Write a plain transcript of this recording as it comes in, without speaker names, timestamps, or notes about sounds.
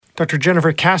Dr.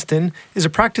 Jennifer Kasten is a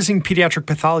practicing pediatric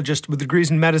pathologist with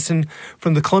degrees in medicine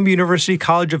from the Columbia University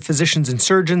College of Physicians and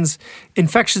Surgeons,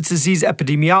 infectious disease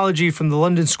epidemiology from the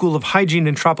London School of Hygiene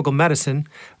and Tropical Medicine,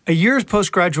 a year's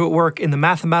postgraduate work in the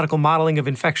mathematical modeling of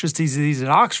infectious disease at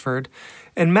Oxford,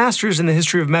 and master's in the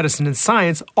history of medicine and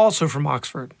science, also from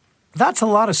Oxford. That's a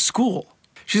lot of school.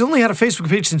 She's only had a Facebook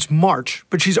page since March,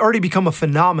 but she's already become a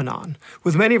phenomenon,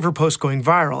 with many of her posts going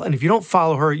viral, and if you don't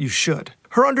follow her, you should.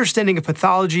 Her understanding of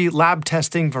pathology, lab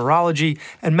testing, virology,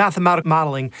 and mathematical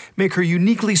modeling make her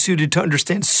uniquely suited to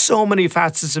understand so many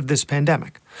facets of this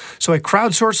pandemic. So I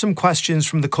crowdsourced some questions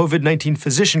from the COVID-19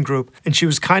 physician group, and she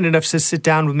was kind enough to sit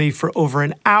down with me for over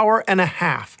an hour and a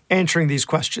half answering these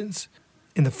questions.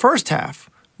 In the first half,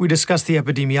 we discussed the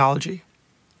epidemiology.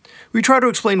 We try to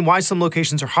explain why some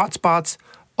locations are hotspots,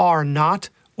 are not,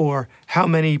 or how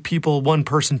many people one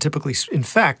person typically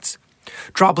infects,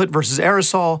 droplet versus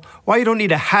aerosol, why you don't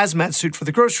need a hazmat suit for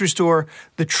the grocery store,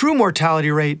 the true mortality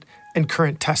rate, and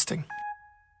current testing.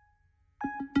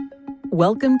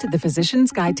 Welcome to the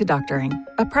Physician's Guide to Doctoring,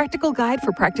 a practical guide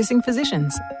for practicing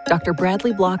physicians. Dr.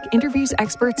 Bradley Block interviews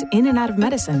experts in and out of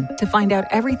medicine to find out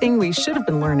everything we should have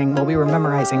been learning while we were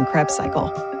memorizing Krebs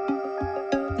cycle.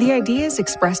 The ideas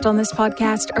expressed on this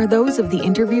podcast are those of the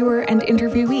interviewer and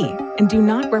interviewee and do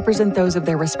not represent those of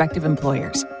their respective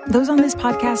employers. Those on this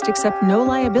podcast accept no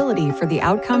liability for the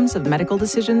outcomes of medical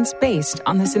decisions based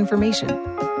on this information.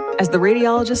 As the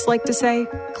radiologists like to say,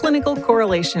 clinical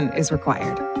correlation is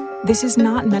required. This is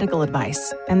not medical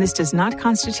advice, and this does not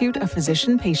constitute a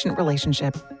physician-patient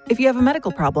relationship. If you have a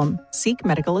medical problem, seek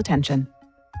medical attention.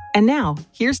 And now,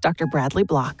 here's Dr. Bradley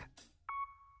Block.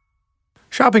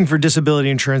 Shopping for disability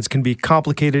insurance can be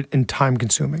complicated and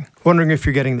time-consuming. Wondering if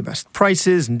you're getting the best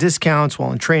prices and discounts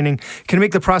while in training can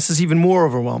make the process even more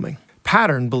overwhelming.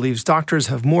 Pattern believes doctors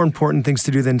have more important things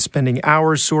to do than spending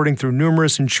hours sorting through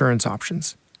numerous insurance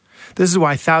options. This is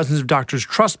why thousands of doctors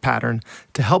trust Pattern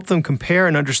to help them compare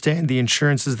and understand the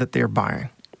insurances that they are buying.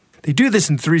 They do this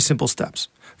in 3 simple steps.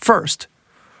 First,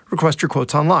 request your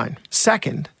quotes online.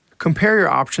 Second, compare your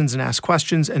options and ask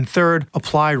questions. And third,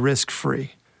 apply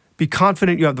risk-free. Be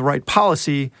confident you have the right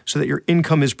policy so that your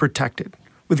income is protected.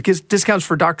 With discounts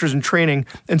for doctors in training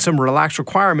and some relaxed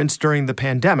requirements during the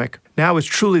pandemic, now is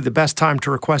truly the best time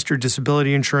to request your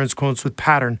disability insurance quotes with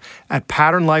Pattern at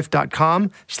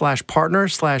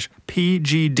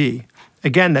patternlife.com/partner/PGD.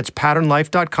 Again, that's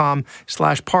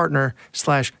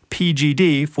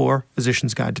patternlife.com/partner/PGD for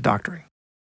Physician's Guide to Doctoring.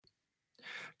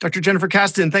 Dr. Jennifer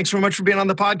Kasten, thanks so much for being on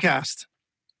the podcast.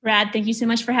 Brad, thank you so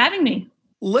much for having me.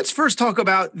 Let's first talk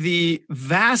about the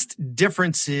vast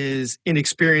differences in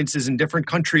experiences in different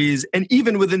countries and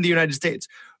even within the United States.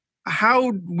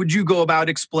 How would you go about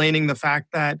explaining the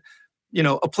fact that,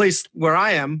 a place where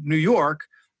I am, New York,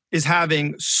 is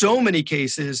having so many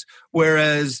cases,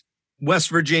 whereas West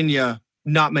Virginia,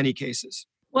 not many cases?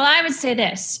 Well, I would say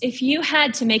this. If you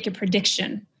had to make a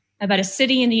prediction about a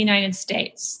city in the United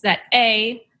States that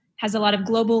A, has a lot of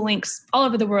global links all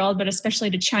over the world, but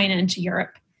especially to China and to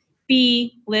Europe,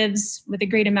 B, lives with a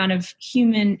great amount of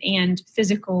human and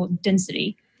physical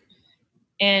density,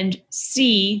 and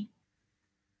C,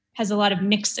 has a lot of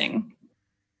mixing,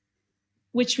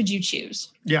 which would you choose?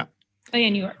 Yeah. Oh, yeah,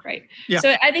 New York, right? Yeah.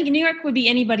 So I think New York would be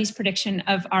anybody's prediction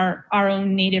of our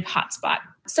own native hotspot.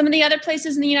 Some of the other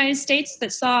places in the United States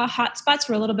that saw hotspots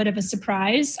were a little bit of a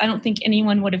surprise. I don't think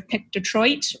anyone would have picked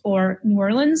Detroit or New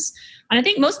Orleans. And I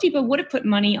think most people would have put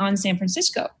money on San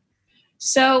Francisco.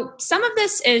 So some of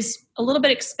this is a little bit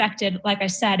expected, like I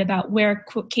said, about where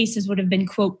quote, cases would have been,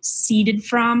 quote, seeded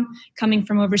from, coming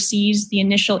from overseas, the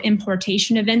initial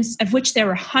importation events, of which there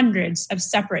were hundreds of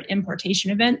separate importation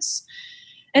events.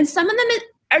 And some of them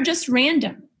are just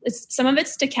random. Some of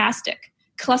it's stochastic.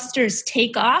 Clusters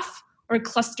take off or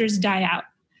clusters die out.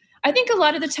 I think a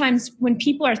lot of the times when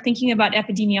people are thinking about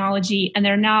epidemiology and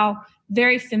they're now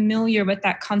very familiar with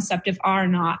that concept of R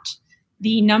naught,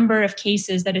 the number of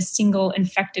cases that a single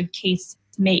infective case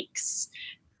makes,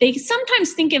 they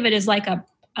sometimes think of it as like a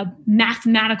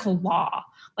mathematical law,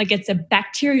 like it's a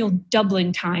bacterial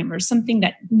doubling time or something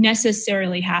that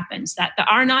necessarily happens, that the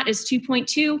R naught is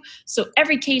 2.2, so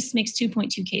every case makes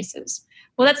 2.2 cases.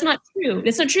 Well, that's not true.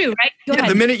 That's not true, right? Go ahead.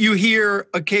 The minute you hear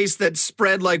a case that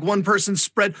spread, like one person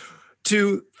spread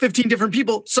to 15 different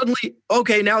people, suddenly,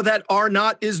 okay, now that R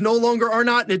naught is no longer R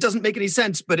naught, and it doesn't make any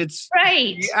sense, but it's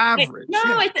right. The average.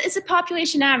 It's a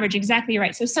population average, exactly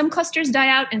right. So some clusters die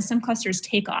out and some clusters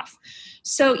take off.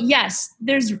 So yes,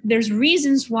 there's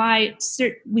reasons why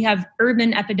we have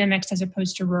urban epidemics as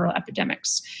opposed to rural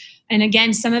epidemics. And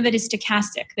again, some of it is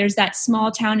stochastic. There's that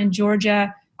small town in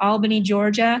Georgia, Albany,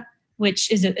 Georgia,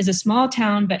 which is a small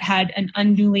town but had an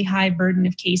unduly high burden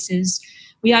of cases.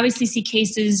 We obviously see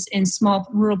cases in small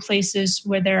rural places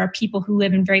where there are people who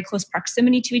live in very close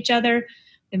proximity to each other,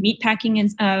 the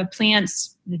meatpacking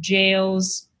plants, the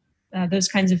jails, those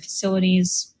kinds of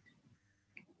facilities.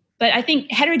 But I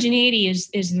think heterogeneity is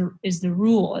the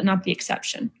rule, not the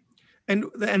exception. And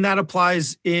that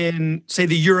applies in, say,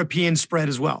 the European spread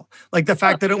as well. Like the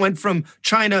fact that it went from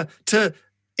China to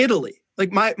Italy.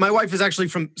 Like my wife is actually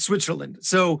from Switzerland.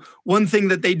 So one thing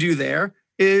that they do there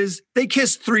is they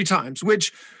kiss 3 times,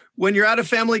 which when you're at a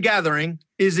family gathering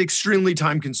is extremely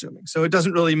time consuming. So it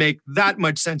doesn't really make that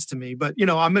much sense to me. But,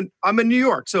 I'm in New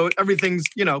York, so everything's,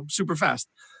 super fast.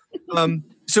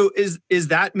 So is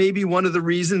that maybe one of the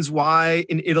reasons why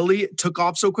in Italy it took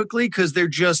off so quickly? Because they're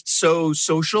just so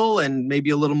social and maybe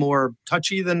a little more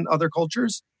touchy than other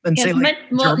cultures? Than say like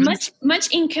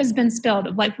much ink has been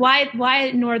spilled. Like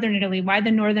why Northern Italy? Why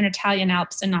the Northern Italian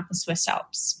Alps and not the Swiss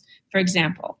Alps, for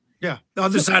example? Yeah, the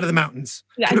other side of the mountains.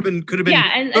 Could have been. Yeah,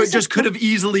 and it just could have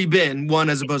easily been one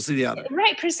as opposed to the other.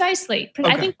 Right, precisely. Okay.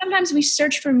 I think sometimes we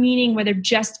search for meaning where there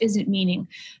just isn't meaning.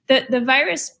 The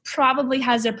virus probably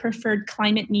has a preferred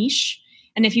climate niche.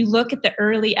 And if you look at the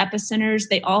early epicenters,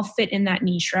 they all fit in that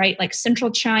niche, right? Like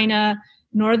central China,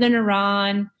 northern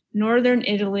Iran, northern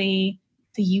Italy,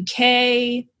 the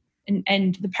UK,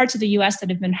 and the parts of the US that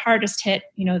have been hardest hit,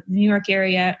 the New York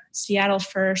area, Seattle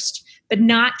first, but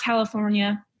not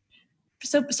California.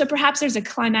 So perhaps there's a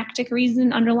climactic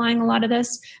reason underlying a lot of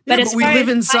this. But we live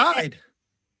inside.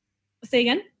 Say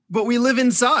again? But we live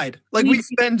inside. Like we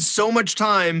spend so much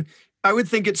time. I would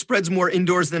think it spreads more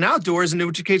indoors than outdoors, in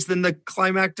which case then the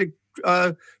climactic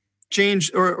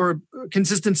change or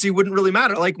consistency wouldn't really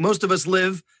matter. Like most of us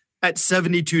live at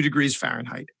 72 degrees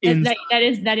Fahrenheit.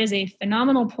 That is a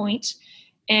phenomenal point.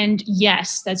 And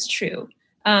yes, that's true.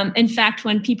 In fact,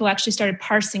 when people actually started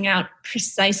parsing out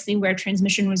precisely where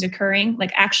transmission was occurring,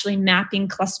 like actually mapping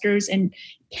clusters and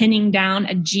pinning down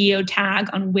a geotag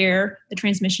on where the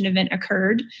transmission event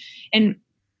occurred, and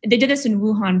they did this in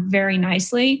Wuhan very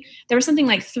nicely. There was something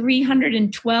like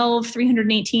 312,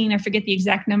 318, I forget the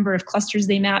exact number of clusters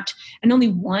they mapped, and only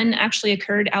one actually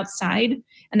occurred outside.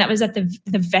 And that was at the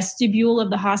vestibule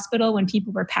of the hospital when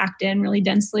people were packed in really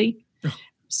densely.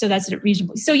 So that's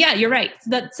reasonable. So yeah, you're right.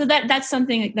 That's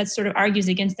something that sort of argues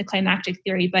against the climactic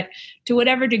theory. But to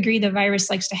whatever degree the virus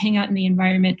likes to hang out in the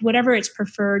environment, whatever its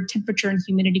preferred temperature and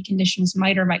humidity conditions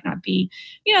might or might not be,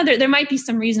 there might be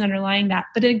some reason underlying that.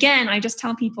 But again, I just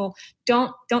tell people,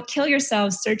 don't kill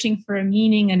yourselves searching for a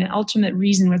meaning and an ultimate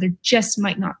reason where there just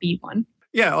might not be one.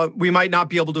 Yeah, we might not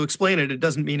be able to explain it. It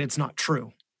doesn't mean it's not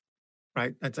true,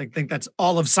 right? I think that's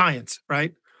all of science,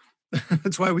 right?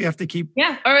 That's why we have to keep.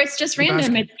 Yeah, or it's just random.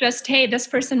 Asking. It's just, hey, this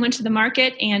person went to the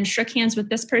market and shook hands with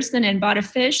this person and bought a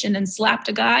fish and then slapped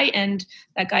a guy, and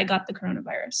that guy got the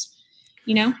coronavirus.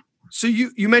 So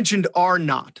you mentioned R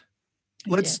naught.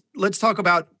 Let's talk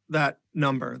about that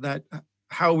number. That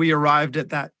how we arrived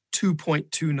at that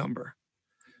 2.2 number,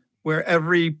 where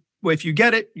if you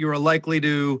get it, you're likely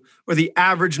to, or the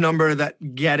average number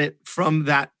that get it from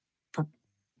that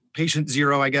patient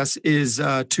zero, I guess, is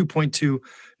 2.2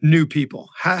 new people.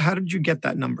 How did you get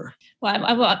that number? Well,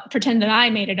 I will pretend that I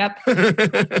made it up.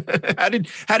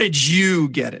 How did you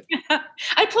get it?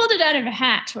 I pulled it out of a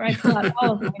hat where I pull out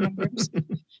all of my numbers.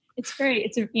 It's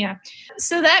great.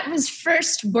 So that was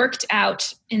first worked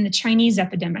out in the Chinese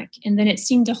epidemic, and then it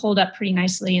seemed to hold up pretty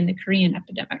nicely in the Korean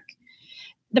epidemic.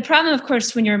 The problem, of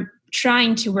course, when you're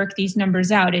trying to work these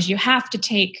numbers out is you have to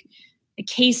take the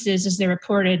cases as they're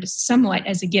reported somewhat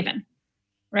as a given,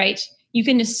 right? You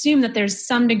can assume that there's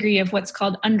some degree of what's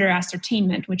called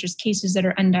under-ascertainment, which is cases that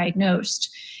are undiagnosed.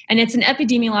 And it's an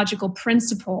epidemiological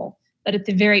principle that at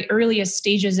the very earliest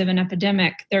stages of an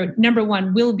epidemic, there, number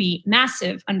one, will be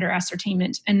massive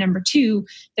under-ascertainment. And number two,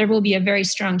 there will be a very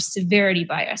strong severity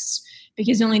bias,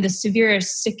 because only the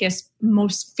severest, sickest,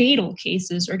 most fatal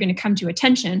cases are going to come to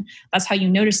attention. That's how you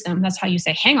notice them. That's how you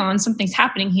say, hang on, something's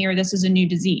happening here. This is a new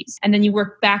disease. And then you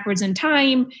work backwards in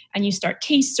time and you start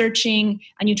case searching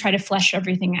and you try to flesh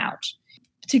everything out.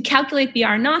 To calculate the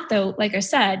R naught, though, like I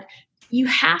said, you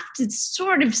have to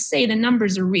sort of say the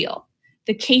numbers are real.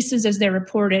 The cases as they're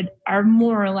reported are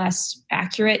more or less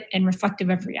accurate and reflective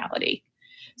of reality.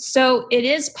 So it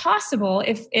is possible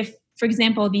if for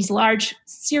example, these large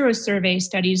serosurvey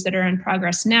studies that are in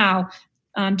progress now,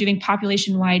 doing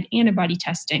population-wide antibody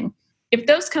testing, if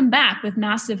those come back with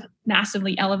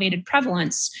massively elevated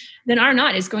prevalence, then R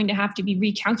naught is going to have to be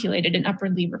recalculated and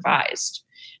upwardly revised.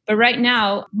 But right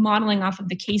now, modeling off of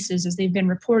the cases as they've been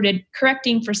reported,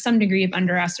 correcting for some degree of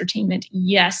under-ascertainment,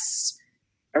 yes,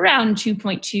 around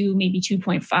 2.2, maybe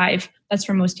 2.5. That's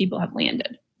where most people have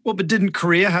landed. Well, but didn't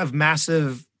Korea have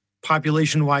massive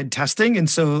population-wide testing? And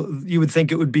so you would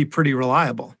think it would be pretty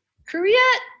reliable. Korea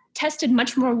tested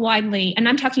much more widely, and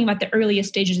I'm talking about the earliest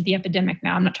stages of the epidemic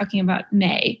now. I'm not talking about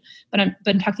May, but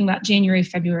I'm talking about January,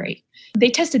 February. They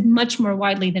tested much more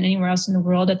widely than anywhere else in the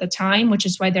world at the time, which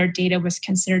is why their data was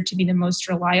considered to be the most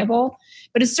reliable.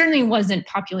 But it certainly wasn't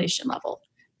population level.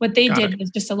 What they did was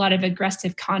just a lot of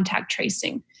aggressive contact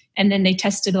tracing. And then they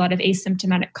tested a lot of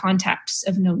asymptomatic contacts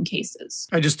of known cases.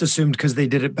 I just assumed because they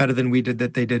did it better than we did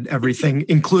that they did everything,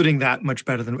 including that, much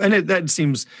better than. And it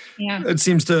seems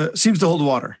to hold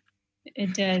water.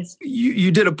 It does.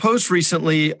 You did a post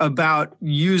recently about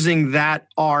using that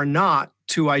R naught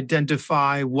to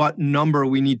identify what number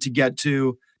we need to get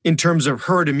to in terms of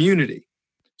herd immunity.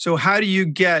 So how do you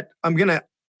get? I'm going to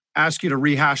ask you to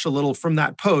rehash a little from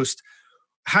that post.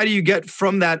 How do you get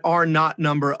from that R naught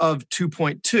number of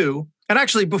 2.2? And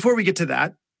actually, before we get to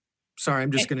that, sorry,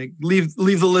 I'm just going to leave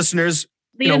the listeners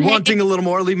wanting a little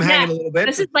more, leave them hanging a little bit.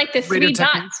 This is like the three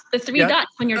dots. The three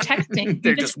dots when you're texting.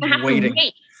 They're just waiting.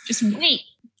 Just wait.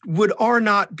 Would R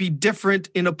naught be different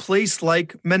in a place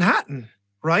like Manhattan,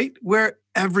 right? Where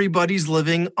everybody's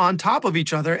living on top of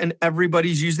each other and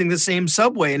everybody's using the same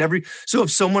subway. So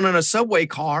if someone on a subway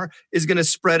car is going to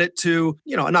spread it to,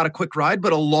 not a quick ride,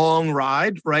 but a long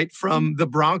ride, right, from the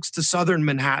Bronx to southern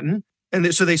Manhattan.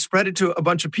 And so they spread it to a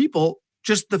bunch of people,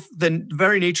 just the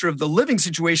very nature of the living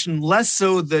situation, less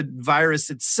so the virus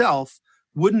itself,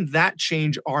 wouldn't that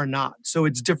change R naught? So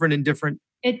it's different in different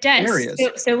areas.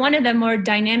 So one of the more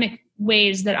dynamic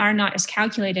ways that R naught is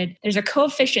calculated, there's a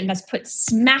coefficient that's put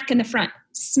smack in the front,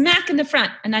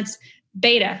 and that's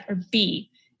beta or B.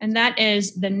 And that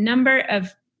is the number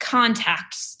of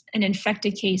contacts an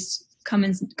infected case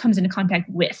comes into contact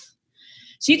with.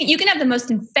 So you can have the most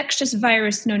infectious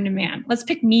virus known to man. Let's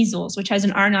pick measles, which has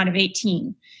an R naught of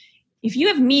 18. If you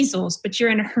have measles, but you're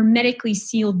in a hermetically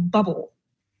sealed bubble,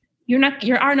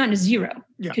 your R naught is 0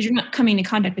 because you're not coming into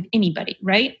contact with anybody,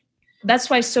 right? That's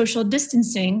why social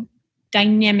distancing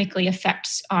dynamically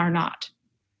affects R naught.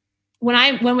 When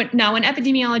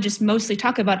epidemiologists mostly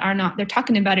talk about R naught, they're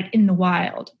talking about it in the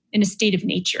wild, in a state of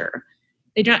nature.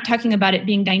 They're not talking about it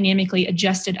being dynamically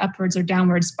adjusted upwards or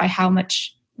downwards by how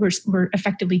much we're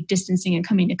effectively distancing and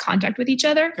coming into contact with each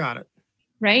other. Got it.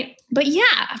 Right? But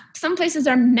yeah, some places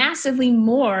are massively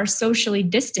more socially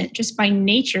distant just by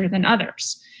nature than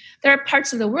others. There are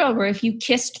parts of the world where if you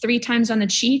kissed 3 times on the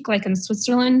cheek, like in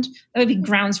Switzerland, that would be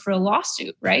grounds for a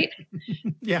lawsuit, right?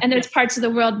 Yeah. And there's parts of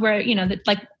the world where,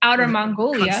 like outer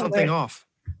Mongolia. Cut something off.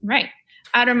 Right.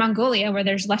 Outer Mongolia, where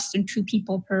there's less than 2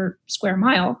 people per square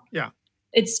mile. Yeah.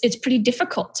 It's pretty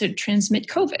difficult to transmit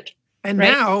COVID. And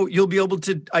now you'll be able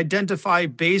to identify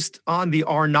based on the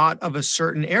R naught of a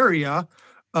certain area,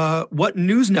 what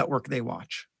news network they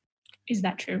watch. Is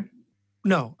that true?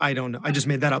 No, I don't know. I just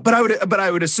made that up. But I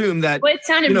would assume that. Well, it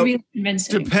sounded really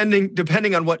convincing.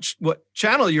 Depending on what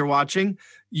channel you're watching,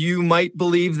 you might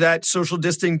believe that social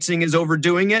distancing is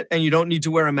overdoing it and you don't need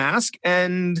to wear a mask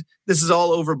and this is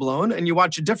all overblown. And you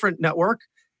watch a different network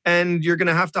and you're going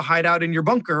to have to hide out in your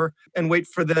bunker and wait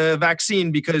for the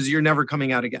vaccine because you're never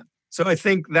coming out again. So I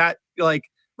think that,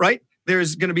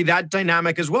 there's going to be that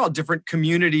dynamic as well. Different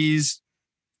communities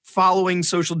following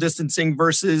social distancing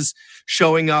versus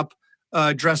showing up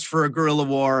dressed for a guerrilla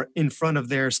war in front of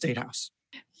their state house.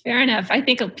 Fair enough. I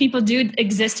think people do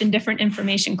exist in different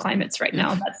information climates right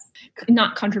now. That's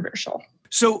not controversial.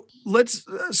 So let's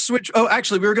switch. Oh,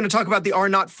 actually, we were going to talk about the R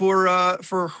naught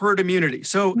for herd immunity.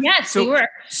 So we were.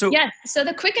 So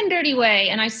the quick and dirty way,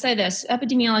 and I say this,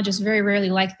 epidemiologists very rarely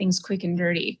like things quick and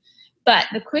dirty, but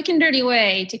the quick and dirty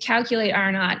way to calculate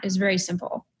R naught is very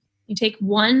simple. You take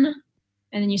 1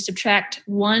 and then you subtract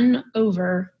 1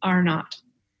 over R naught.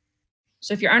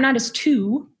 So if your R naught is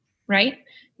 2, right?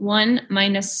 1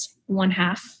 minus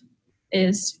 1/2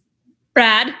 is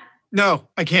Brad. No,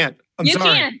 I can't. You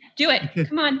can. Do it.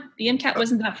 Come on. The MCAT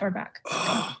wasn't that far back.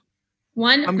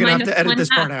 1 I'm going to have to edit this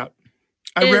part out.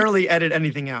 I rarely edit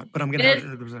anything out, but I'm going to have to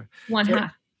edit this out.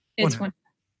 1/2. It's 1.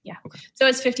 Yeah. Okay. So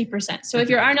it's 50%. So if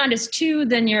your R naught is 2,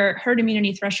 then your herd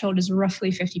immunity threshold is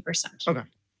roughly 50%. Okay.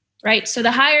 Right? So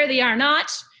the higher the R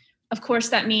naught, of course,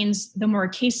 that means the more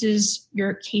cases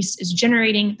your case is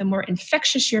generating, the more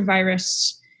infectious your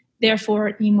virus.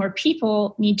 Therefore, the more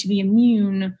people need to be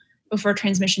immune before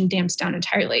transmission damps down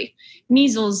entirely.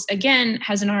 Measles, again,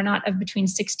 has an R naught of between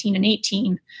 16 and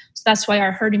 18. So that's why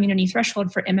our herd immunity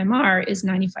threshold for MMR is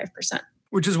 95%.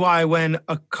 Which is why when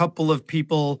a couple of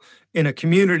people in a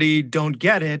community don't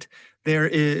get it, there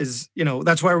is,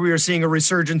 that's why we were seeing a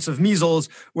resurgence of measles,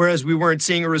 whereas we weren't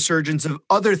seeing a resurgence of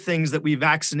other things that we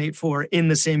vaccinate for in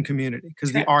the same community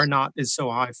because the R naught is so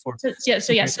high for. So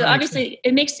obviously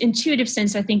it makes intuitive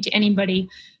sense, I think, to anybody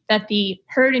that the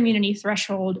herd immunity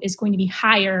threshold is going to be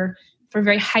higher for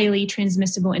very highly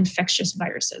transmissible infectious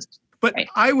viruses. But right.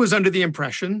 I was under the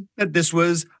impression that this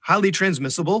was highly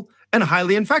transmissible and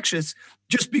highly infectious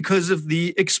just because of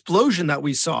the explosion that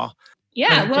we saw.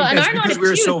 Yeah, and R naught is we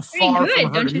were so far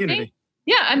from herd immunity.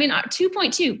 Yeah, I mean,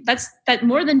 2.2, that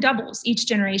more than doubles each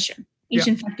generation,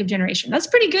 infective generation. That's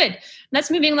pretty good.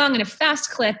 That's moving along in a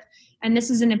fast clip. And this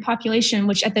is in a population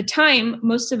which at the time,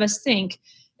 most of us think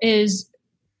is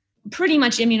pretty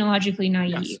much immunologically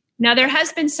naive. Yes. Now, there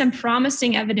has been some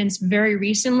promising evidence very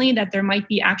recently that there might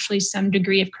be actually some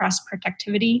degree of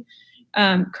cross-reactivity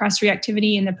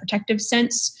in the protective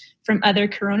sense from other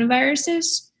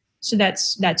coronaviruses. So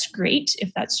that's great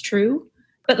if that's true.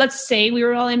 But let's say we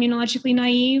were all immunologically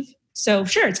naive. So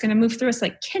sure, it's going to move through us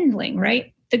like kindling,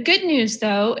 right? The good news,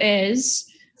 though, is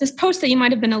this post that you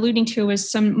might have been alluding to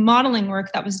was some modeling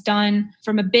work that was done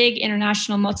from a big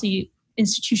international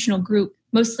multi-institutional group,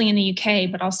 mostly in the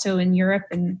UK, but also in Europe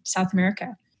and South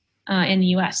America, and the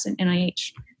US and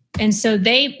NIH. And so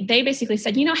they basically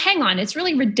said, hang on, it's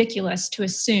really ridiculous to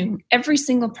assume every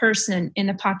single person in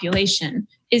the population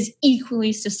is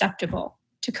equally susceptible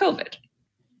to COVID.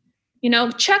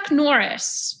 Chuck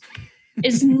Norris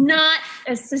is not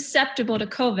as susceptible to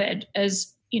COVID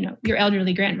as, your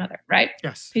elderly grandmother, right?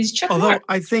 Yes. He's Chuck Norris.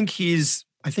 I think he's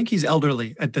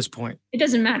elderly at this point. It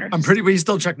doesn't matter. He's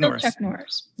still Chuck Norris. Chuck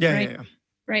Norris. Yeah, right? yeah.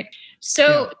 Right.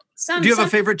 So do you have a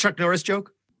favorite Chuck Norris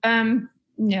joke?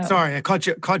 No. Sorry, I caught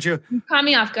you. You caught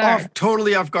me off guard.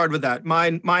 Totally off guard with that.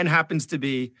 Mine happens to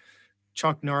be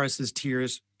Chuck Norris's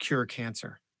tears cure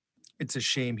cancer. It's a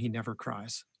shame he never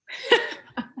cries.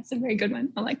 That's a very good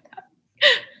one. I like that.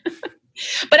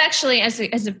 But actually, as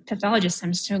a pathologist,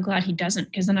 I'm so glad he doesn't,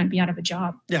 because then I'd be out of a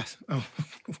job. Yes. Oh,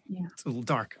 yeah. It's a little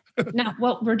dark. No,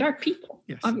 well, we're dark people,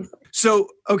 yes. Obviously. So,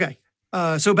 okay.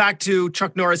 So back to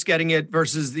Chuck Norris getting it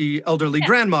versus the elderly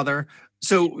grandmother.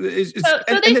 So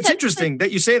it's interesting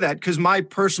that you say that, because my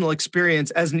personal experience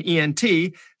as an ENT,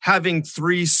 having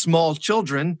 3 small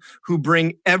children who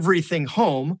bring everything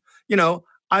home,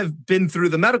 I've been through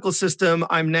the medical system.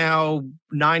 I'm now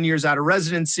 9 years out of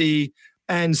residency.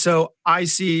 And so I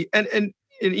see, and an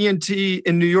ENT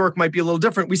in New York might be a little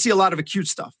different. We see a lot of acute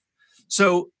stuff.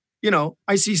 So,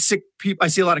 I see sick people. I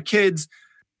see a lot of kids.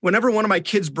 Whenever one of my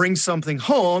kids brings something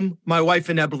home, my wife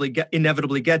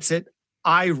inevitably gets it.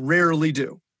 I rarely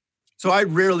do. So I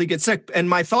rarely get sick. And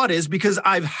my thought is, because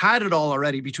I've had it all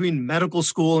already between medical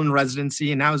school and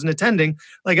residency and now as an attending,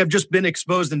 like I've just been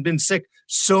exposed and been sick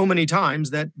so many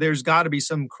times that there's got to be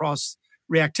some cross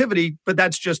reactivity, but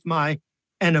that's just my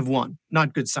N of 1,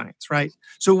 not good science, right?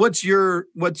 So what's your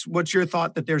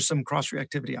thought that there's some cross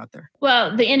reactivity out there?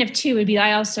 Well, the N of 2 would be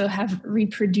I also have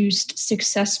reproduced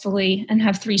successfully and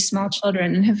have 3 small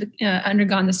children and have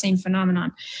undergone the same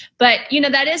phenomenon. But,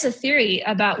 that is a theory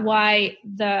about why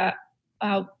the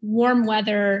warm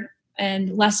weather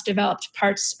and less developed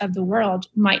parts of the world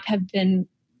might have been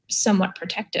somewhat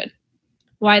protected,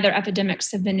 why their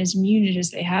epidemics have been as muted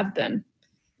as they have been.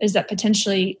 Is that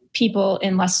potentially people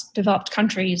in less developed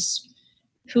countries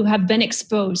who have been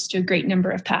exposed to a great number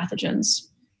of pathogens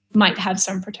might have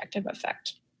some protective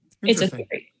effect. It's a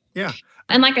theory. Yeah.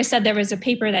 And like I said, there was a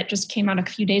paper that just came out a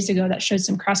few days ago that showed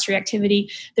some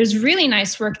cross-reactivity. There's really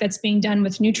nice work that's being done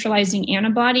with neutralizing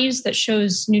antibodies that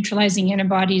shows neutralizing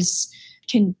antibodies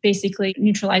can basically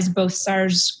neutralize both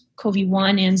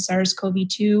SARS-CoV-1 and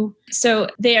SARS-CoV-2. So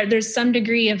there's some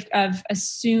degree of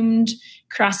assumed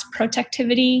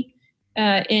cross-protectivity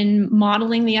in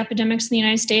modeling the epidemics in the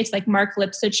United States. Like Mark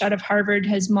Lipsitch out of Harvard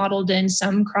has modeled in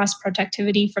some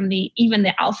cross-protectivity from even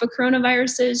the alpha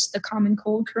coronaviruses, the common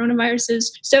cold coronaviruses.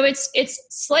 So it's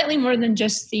slightly more than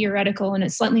just theoretical, and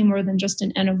it's slightly more than just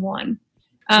an N of 1.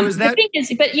 So is that? The thing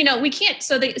is, but we can't.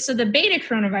 So the beta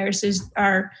coronaviruses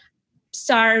are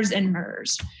SARS and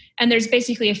MERS. And there's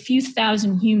basically a few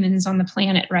thousand humans on the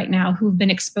planet right now who've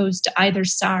been exposed to either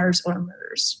SARS or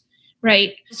MERS,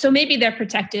 right? So maybe they're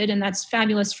protected, and that's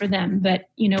fabulous for them. But,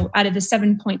 out of the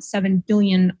 7.7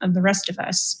 billion of the rest of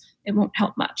us, it won't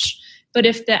help much. But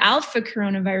if the alpha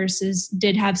coronaviruses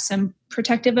did have some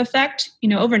protective effect,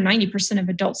 over 90% of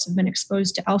adults have been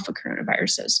exposed to alpha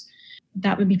coronaviruses.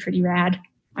 That would be pretty rad,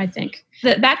 I think.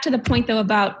 Back to the point, though,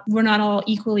 about we're not all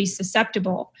equally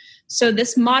susceptible. So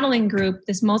this modeling group,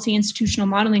 this multi-institutional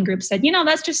modeling group said,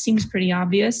 that just seems pretty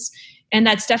obvious. And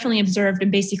that's definitely observed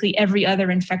in basically every other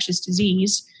infectious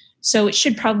disease. So it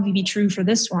should probably be true for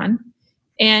this one.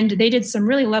 And they did some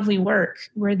really lovely work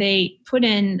where they put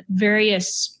in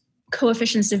various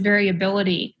coefficients of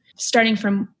variability, starting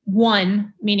from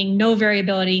 1, meaning no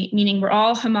variability, meaning we're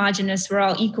all homogeneous, we're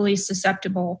all equally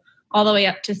susceptible, all the way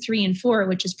up to 3 and 4,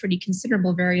 which is pretty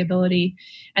considerable variability.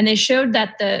 And they showed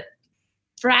that the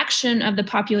fraction of the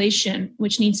population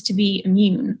which needs to be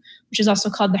immune, which is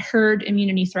also called the herd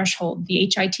immunity threshold, the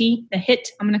HIT, the HIT,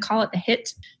 I'm going to call it the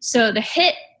HIT. So the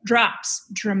HIT drops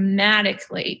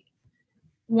dramatically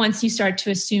once you start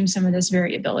to assume some of this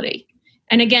variability.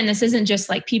 And again, this isn't just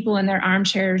like people in their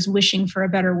armchairs wishing for a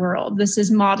better world. This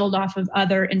is modeled off of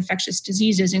other infectious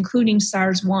diseases, including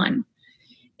SARS-1.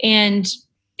 And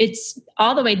it's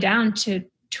all the way down to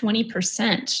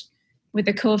 20% with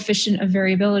a coefficient of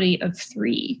variability of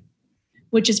 3,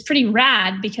 which is pretty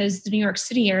rad because the New York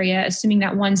City area, assuming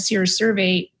that one Sears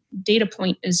survey data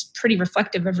point is pretty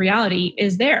reflective of reality,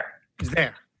 is there. Is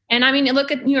there. And I mean, look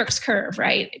at New York's curve,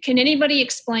 right? Can anybody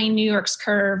explain New York's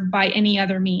curve by any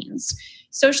other means?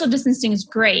 Social distancing is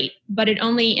great, but it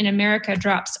only in America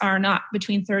drops R0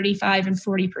 between 35 and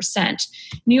 40%.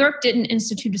 New York didn't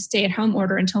institute a stay-at-home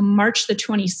order until March the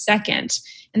 22nd,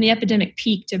 and the epidemic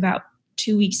peaked about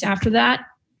 2 weeks after that.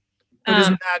 But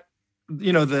isn't that,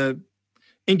 the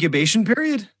incubation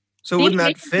period? So wouldn't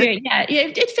that fit? Period, yeah,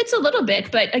 it fits a little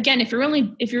bit, but again, if you're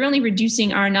only reducing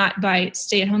R0 by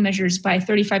stay-at-home measures by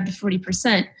 35 to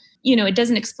 40%, it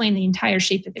doesn't explain the entire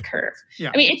shape of the curve. Yeah.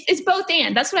 I mean, it's both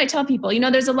and. That's what I tell people.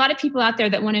 There's a lot of people out there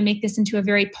that want to make this into a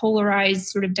very polarized,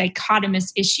 sort of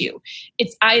dichotomous issue.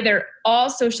 It's either all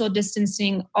social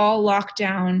distancing, all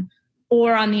lockdown,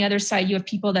 or on the other side, you have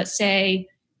people that say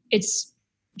it's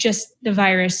just the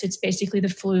virus. It's basically the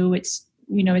flu. It's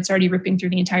already ripping through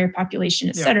the entire population,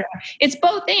 et cetera. Yeah. It's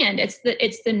both and.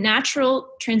 It's the natural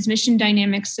transmission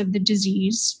dynamics of the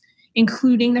disease,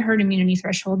 including the herd immunity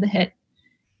threshold, the HIT.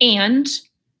 And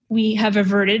we have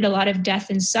averted a lot of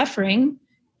death and suffering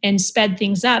and sped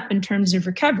things up in terms of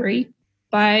recovery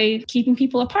by keeping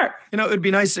people apart. It would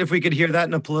be nice if we could hear that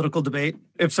in a political debate.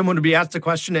 If someone would be asked a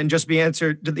question and just be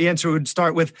answered, the answer would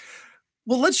start with,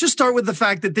 well, let's just start with the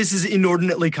fact that this is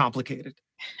inordinately complicated.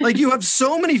 Like you have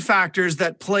so many factors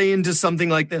that play into something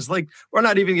like this. Like we're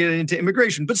not even getting into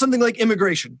immigration, but something like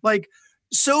immigration, like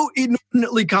so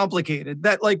inordinately complicated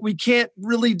that like we can't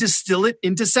really distill it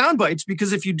into sound bites,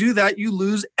 because if you do that, you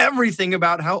lose everything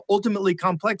about how ultimately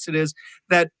complex it is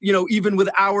that, even with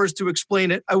hours to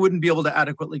explain it, I wouldn't be able to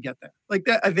adequately get there. Like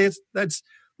that, that's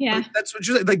yeah. Like, that's what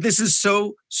you're saying. Like this is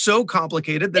so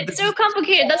complicated. It's so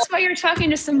complicated. That's why you're talking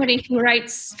to somebody who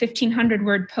writes 1,500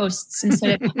 word posts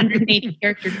instead of 180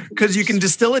 characters. Because you can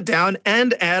distill it down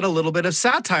and add a little bit of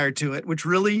satire to it, which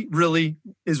really, really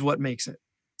is what makes it.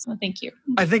 So thank you.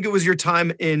 I think it was your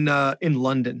time in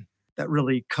London that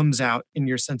really comes out in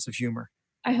your sense of humor.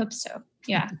 I hope so.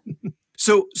 Yeah.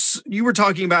 So you were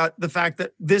talking about the fact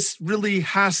that this really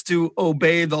has to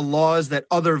obey the laws that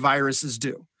other viruses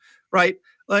do, right?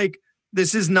 Like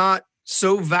this is not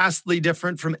so vastly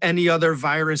different from any other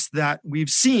virus that we've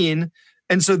seen.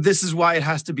 And so this is why it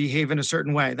has to behave in a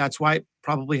certain way. That's why it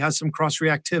probably has some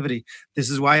cross-reactivity. This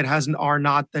is why it has an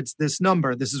R0 that's this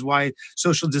number. This is why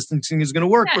social distancing is going to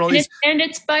work. Yeah, and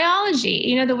it's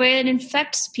biology, the way it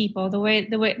infects people, the way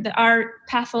our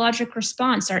pathologic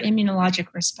response, our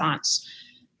immunologic response,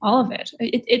 all of it.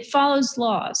 It follows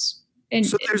laws. And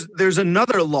so there's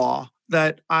another law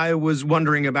that I was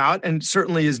wondering about, and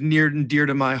certainly is near and dear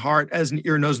to my heart as an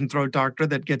ear, nose, and throat doctor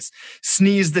that gets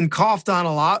sneezed and coughed on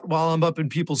a lot while I'm up in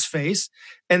people's face.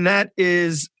 And that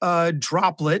is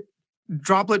droplet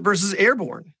versus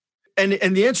airborne.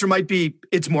 And the answer might be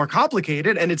it's more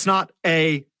complicated and it's not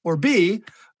A or B.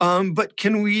 But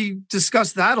can we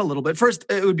discuss that a little bit? First,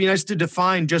 it would be nice to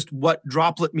define just what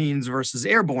droplet means versus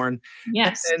airborne.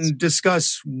 Yes. And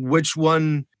discuss which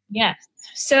one. Yes.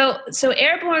 So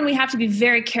airborne, we have to be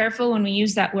very careful when we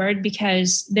use that word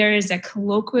because there is a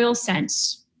colloquial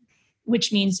sense,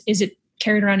 which means is it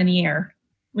carried around in the air,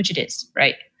 which it is,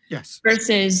 right? Yes.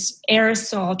 Versus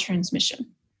aerosol transmission,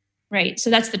 right? So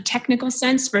that's the technical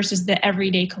sense versus the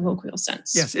everyday colloquial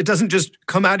sense. Yes. It doesn't just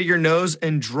come out of your nose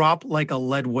and drop like a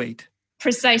lead weight.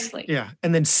 Precisely. Yeah.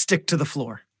 And then stick to the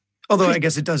floor. Although I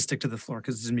guess it does stick to the floor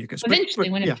because it's mucus. Eventually,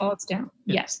 when it falls down,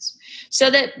 yes.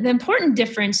 So the important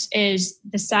difference is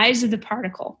the size of the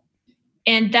particle.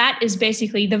 And that is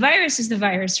basically, the virus is the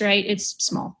virus, right? It's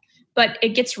small. But it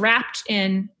gets wrapped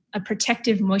in a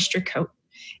protective moisture coat.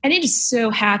 And it is so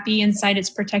happy inside its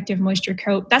protective moisture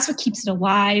coat. That's what keeps it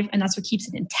alive, and that's what keeps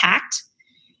it intact.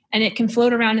 And it can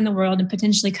float around in the world and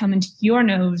potentially come into your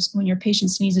nose when your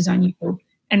patient sneezes on you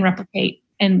and replicate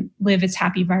and live its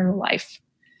happy viral life.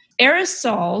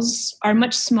 Aerosols are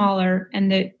much smaller,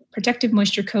 and the protective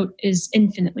moisture coat is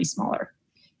infinitely smaller.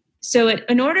 So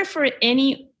in order for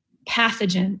any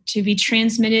pathogen to be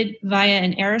transmitted via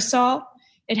an aerosol,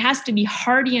 it has to be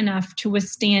hardy enough to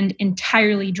withstand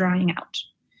entirely drying out.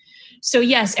 So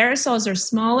yes, aerosols are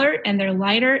smaller and they're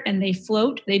lighter and they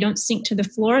float. They don't sink to the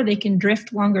floor. They can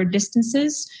drift longer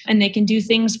distances and they can do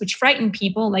things which frighten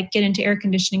people, like get into air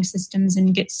conditioning systems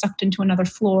and get sucked into another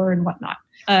floor and whatnot.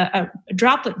 A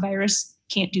droplet virus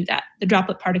can't do that. The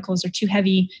droplet particles are too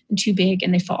heavy and too big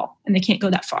and they fall and they can't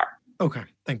go that far. Okay,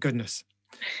 thank goodness.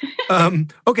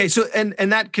 Okay, so and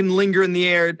that can linger in the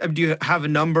air. Do you have a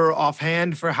number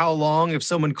offhand for how long if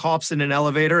someone coughs in an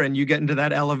elevator and you get into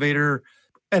that elevator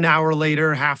an hour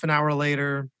later, half an hour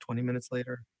later, 20 minutes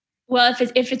later? Well,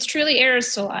 if it's truly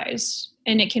aerosolized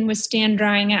and it can withstand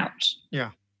drying out,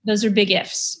 yeah, those are big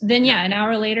ifs. Then an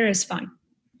hour later is fine.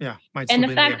 Yeah, and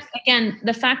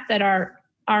the fact that our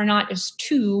R0 is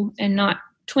 2 and not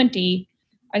 20,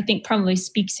 I think probably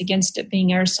speaks against it being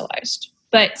aerosolized.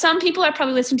 But some people are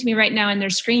probably listening to me right now and they're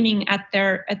screaming at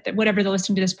whatever they're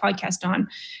listening to this podcast on.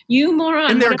 You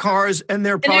moron. In their cars, and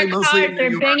they're probably mostly in New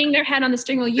York. They're banging their head on the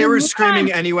steering wheel. They were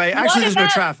screaming anyway. Actually, there's no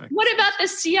traffic. What about the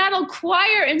Seattle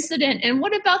Choir incident? And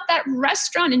what about that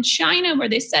restaurant in China where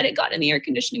they said it got in the air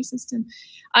conditioning system?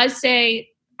 I say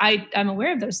I'm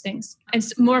aware of those things. And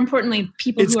more importantly,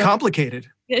 It's complicated.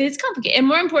 It's complicated. And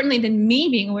more importantly than me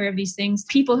being aware of these things,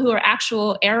 people who are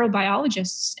actual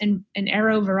aerobiologists and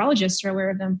aerovirologists are aware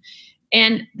of them.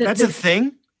 And that's a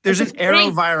thing? There's an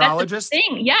aerovirologist? That's a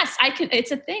thing. Yes,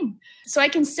 it's a thing. So I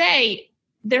can say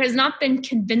there has not been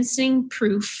convincing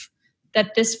proof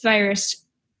that this virus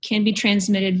can be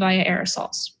transmitted via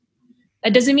aerosols.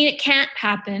 That doesn't mean it can't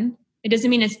happen. It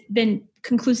doesn't mean it's been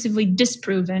conclusively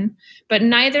disproven, but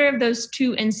neither of those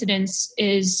two incidents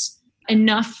is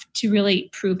enough to really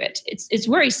prove it. It's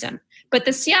worrisome. But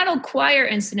the Seattle Choir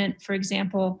incident, for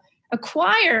example, a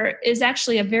choir is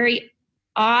actually a very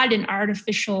odd and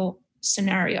artificial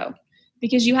scenario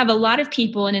because you have a lot of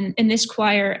people, and in this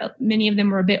choir, many of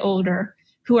them were a bit older,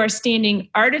 who are standing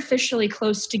artificially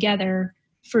close together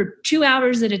for 2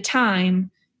 hours at a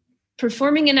time,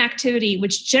 performing an activity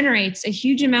which generates a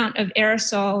huge amount of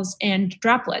aerosols and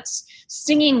droplets.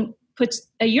 Singing puts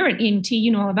you're an ENT, you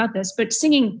know all about this, but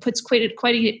singing puts quite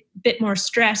a bit more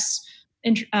stress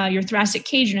in your thoracic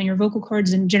cage and your vocal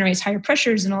cords and generates higher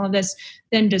pressures and all of this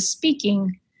than does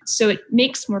speaking. So it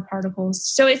makes more particles.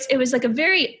 So it was like a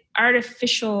very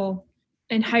artificial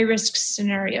and high risk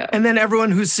scenario. And then everyone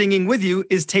who's singing with you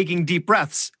is taking deep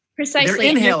breaths. Precisely.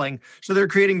 They're inhaling. So they're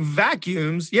creating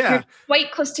vacuums. Yeah. You're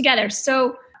quite close together.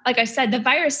 So like I said, the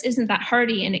virus isn't that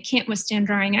hardy and it can't withstand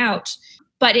drying out,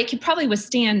 but it could probably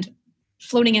withstand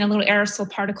floating in a little aerosol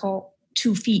particle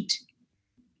 2 feet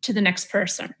to the next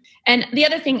person. And the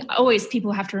other thing always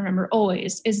people have to remember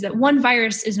always is that one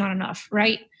virus is not enough,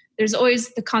 right? There's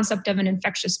always the concept of an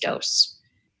infectious dose.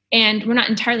 And we're not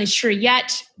entirely sure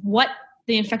yet what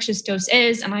the infectious dose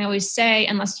is. And I always say,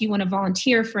 unless you want to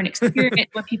volunteer for an experiment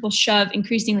where people shove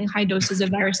increasingly high doses of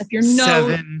virus up your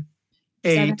nose.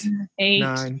 7, 8,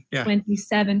 9,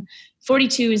 27.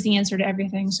 42 is the answer to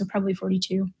everything. So probably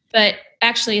 42. But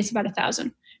actually it's about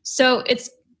 1,000. So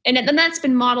and then that's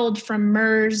been modeled from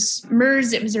MERS.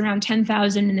 MERS, it was around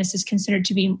 10,000, and this is considered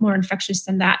to be more infectious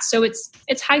than that. So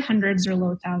it's high hundreds or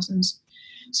low thousands.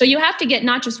 So you have to get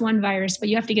not just one virus, but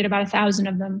you have to get about 1,000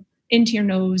 of them into your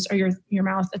nose or your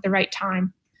mouth at the right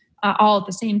time, all at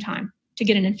the same time to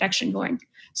get an infection going.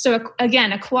 So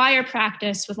again, a choir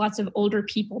practice with lots of older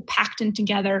people packed in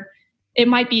together, it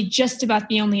might be just about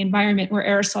the only environment where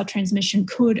aerosol transmission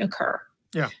could occur.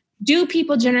 Yeah. Do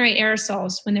people generate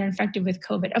aerosols when they're infected with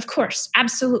COVID? Of course,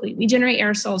 absolutely. We generate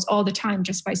aerosols all the time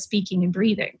just by speaking and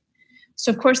breathing.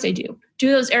 So of course they do.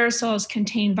 Do those aerosols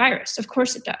contain virus? Of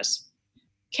course it does.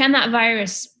 Can that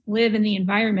virus live in the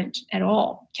environment at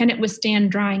all? Can it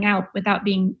withstand drying out without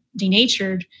being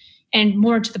denatured? And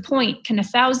more to the point, can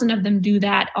 1,000 of them do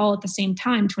that all at the same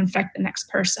time to infect the next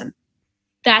person?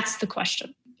 That's the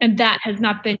question. And that has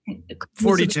not been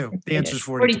 42. The answer is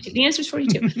 42. The answer is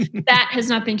 42. That has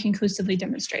not been conclusively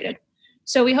demonstrated.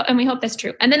 So we hope that's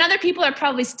true. And then other people are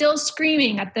probably still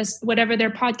screaming at this, whatever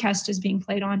their podcast is being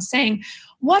played on, saying,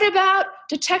 what about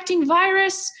detecting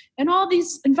virus and all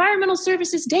these environmental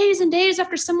services days and days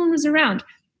after someone was around?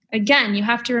 Again, you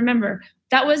have to remember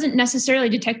that wasn't necessarily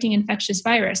detecting infectious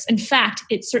virus. In fact,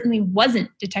 it certainly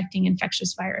wasn't detecting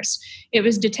infectious virus. It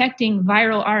was detecting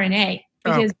viral RNA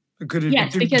because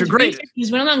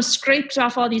researchers went along, scraped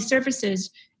off all these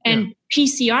surfaces and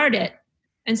PCR'd it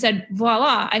and said,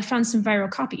 voila, I found some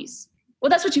viral copies. Well,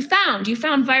 that's what you found. You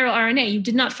found viral RNA. You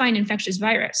did not find infectious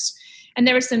virus. And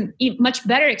there were some much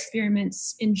better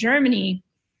experiments in Germany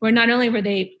where not only were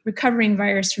they recovering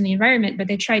virus from the environment, but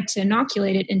they tried to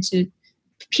inoculate it into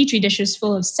petri dishes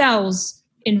full of cells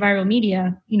in viral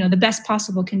media, the best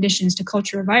possible conditions to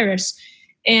culture a virus.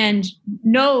 And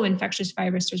no infectious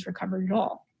virus was recovered at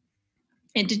all.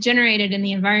 It degenerated in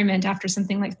the environment after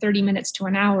something like 30 minutes to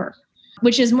an hour,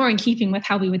 which is more in keeping with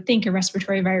how we would think a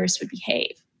respiratory virus would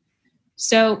behave.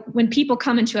 So when people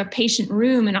come into a patient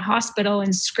room in a hospital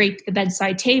and scrape the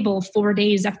bedside table 4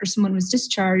 days after someone was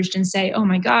discharged and say, oh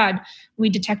my God, we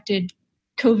detected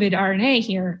COVID RNA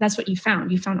here, that's what you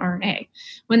found. You found RNA.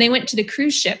 When they went to the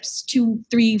cruise ships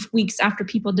 2-3 weeks after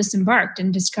people disembarked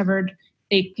and discovered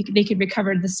they could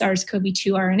recover the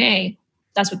SARS-CoV-2 RNA,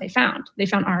 that's what they found. They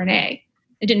found RNA.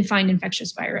 They didn't find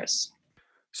infectious virus.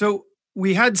 So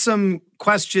we had some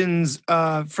questions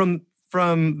from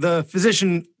the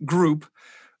physician group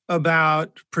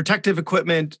about protective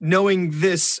equipment, knowing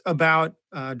this about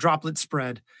droplet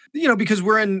spread, because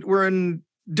we're in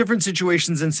different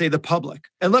situations than, say, the public.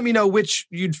 And let me know which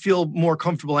you'd feel more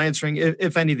comfortable answering,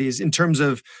 if any of these, in terms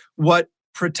of what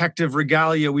protective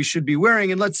regalia we should be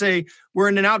wearing. And let's say we're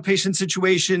in an outpatient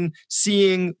situation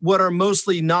seeing what are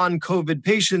mostly non-COVID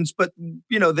patients, but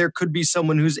there could be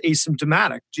someone who's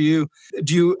asymptomatic. Do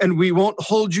you, and we won't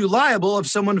hold you liable if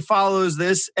someone follows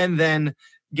this and then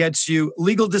gets you,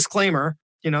 legal disclaimer,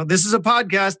 this is a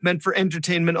podcast meant for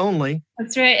entertainment only.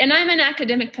 That's right. And I'm an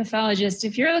academic pathologist.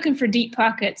 If you're looking for deep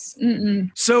pockets,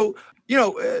 So,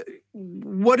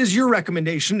 what is your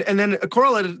recommendation? And then a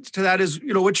correlate to that is,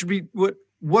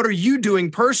 what are you doing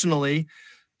personally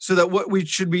so that what we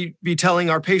should be telling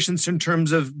our patients in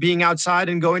terms of being outside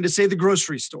and going to, say, the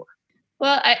grocery store?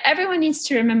 Well, everyone needs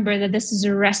to remember that this is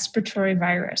a respiratory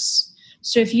virus.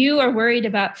 So if you are worried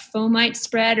about fomite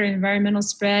spread or environmental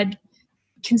spread,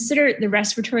 consider the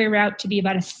respiratory route to be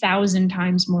about 1,000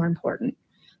 times more important.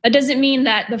 That doesn't mean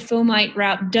that the fomite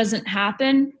route doesn't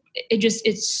happen.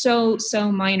 It's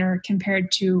so minor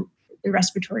compared to the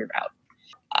respiratory route.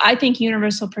 I think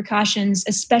universal precautions,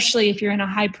 especially if you're in a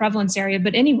high prevalence area,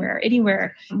 but anywhere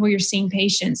where you're seeing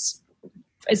patients,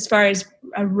 as far as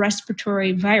a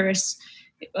respiratory virus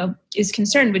is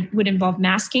concerned, would involve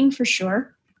masking for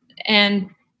sure. And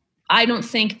I don't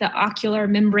think the ocular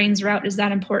membranes route is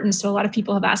that important. So a lot of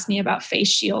people have asked me about face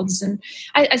shields. And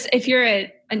if you're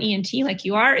an ENT like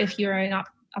you are, if you're an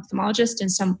ophthalmologist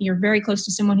and you're very close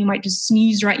to someone who might just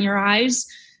sneeze right in your eyes,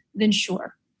 then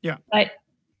sure. Yeah. But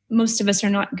most of us are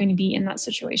not going to be in that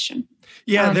situation.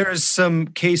 Yeah, there was a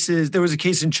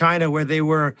case in China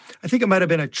where I think it might have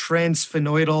been a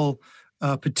transsphenoidal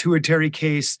pituitary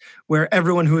case where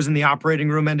everyone who was in the operating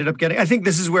room ended up getting, I think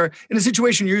this is where, in a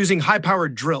situation, you're using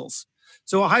high-powered drills.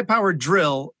 So a high-powered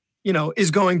drill,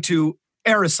 is going to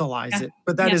aerosolize it,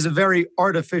 but that is a very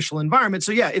artificial environment.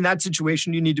 So in that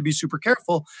situation, you need to be super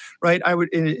careful, right? I would,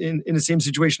 in the same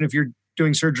situation, if you're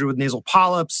doing surgery with nasal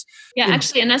polyps. Yeah,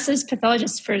 actually, and us as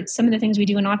pathologists, for some of the things we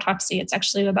do in autopsy, it's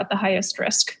actually about the highest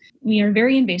risk. We are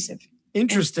very invasive.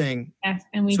 Interesting.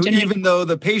 And we even though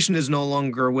the patient is no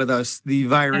longer with us, the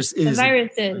virus is. The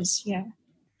virus is, yeah.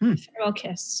 Farewell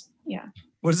kiss, yeah.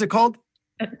 What is it called?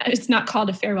 It's not called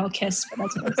a farewell kiss, but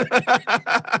that's what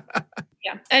it's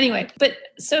Yeah. Anyway, but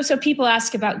so people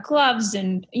ask about gloves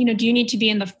and, do you need to be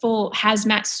in the full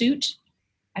hazmat suit?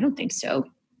 I don't think so.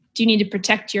 Do you need to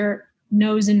protect your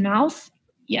nose and mouth?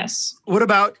 Yes. What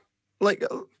about,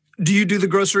 do you do the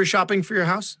grocery shopping for your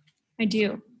house? I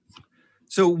do.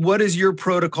 So what is your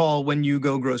protocol when you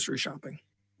go grocery shopping?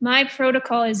 My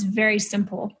protocol is very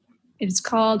simple. It's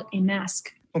called a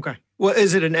mask. Okay. Well,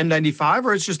 is it an N95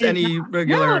 or it's just any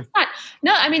regular? No, it's not.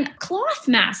 No, I mean, cloth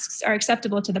masks are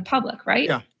acceptable to the public, right?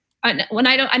 Yeah. I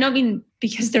don't mean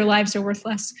because their lives are worth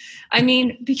less. I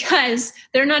mean, because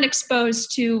they're not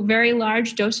exposed to very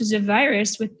large doses of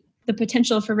virus with the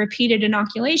potential for repeated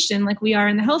inoculation like we are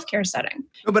in the healthcare setting.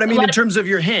 No, but I mean, in terms of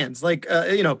your hands,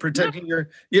 protecting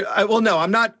no,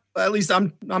 I'm not, at least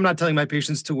I'm not telling my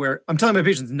patients to wear, I'm telling my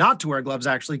patients not to wear gloves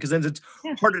actually, because then it's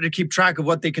harder to keep track of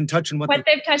what they can touch and what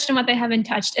they've touched and what they haven't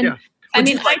touched. And I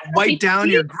mean, write down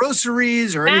your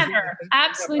groceries or anything? Never,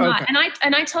 absolutely not.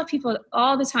 And I tell people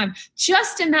all the time,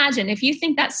 just imagine if you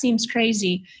think that seems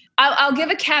crazy. I'll give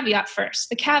a caveat first.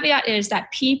 The caveat is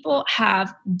that people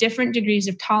have different degrees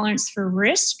of tolerance for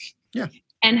risk,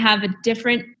 and have a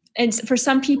different. And for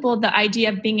some people, the idea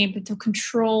of being able to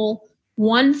control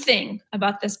one thing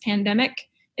about this pandemic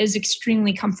is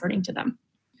extremely comforting to them.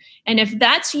 And if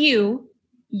that's you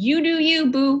do you,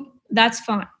 boo. That's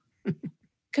fine.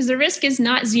 Because the risk is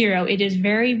not zero. It is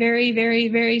very, very, very,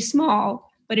 very small,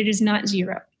 but it is not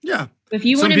zero. Yeah. If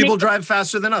you Some people drive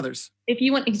faster than others. If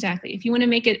you want to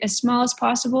make it as small as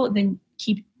possible, then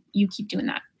keep doing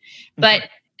that. But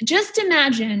just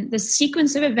imagine the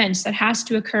sequence of events that has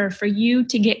to occur for you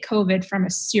to get COVID from a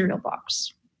cereal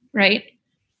box, right?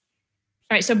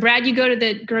 All right, so Brad, you go to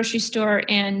the grocery store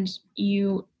and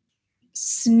you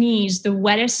sneeze, the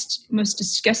wettest, most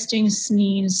disgusting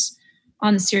sneeze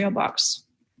on the cereal box,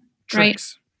 right?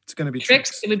 Trix. It's going to be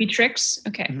Trix. It would be Trix.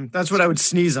 Okay. Mm-hmm. That's what I would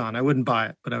sneeze on. I wouldn't buy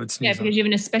it, but I would sneeze on. Yeah, because you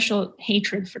have a special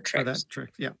hatred for Trix. Oh, that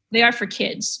Trix, yeah. They are for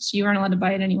kids, so you aren't allowed to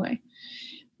buy it anyway.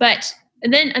 But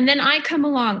and then I come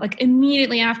along like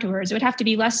immediately afterwards. It would have to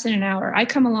be less than an hour. I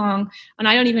come along and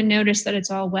I don't even notice that it's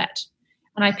all wet.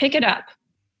 And I pick it up.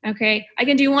 Okay. I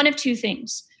can do one of two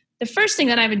things. The first thing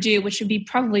that I would do, which would be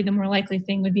probably the more likely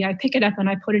thing, would be I pick it up and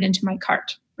I put it into my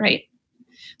cart, right?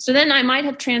 So then I might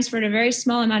have transferred a very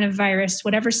small amount of virus,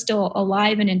 whatever's still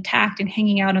alive and intact and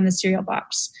hanging out on the cereal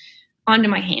box, onto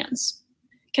my hands.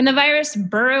 Can the virus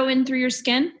burrow in through your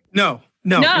skin? No.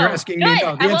 You're asking me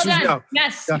no. The answer is no.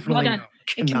 Yes, definitely well done. no.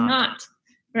 It cannot,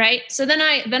 right? So then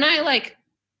I like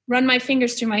run my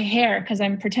fingers through my hair because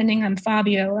I'm pretending I'm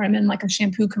Fabio or I'm in like a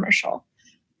shampoo commercial.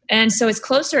 And so it's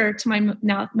closer to my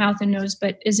mouth and nose,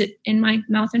 but is it in my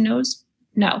mouth and nose?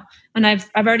 No. And I've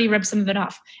already rubbed some of it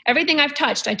off. Everything I've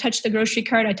touched, I touched the grocery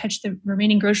cart, I touched the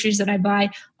remaining groceries that I buy.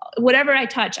 Whatever I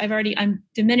touch, I'm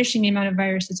diminishing the amount of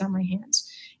virus that's on my hands.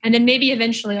 And then maybe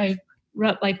eventually I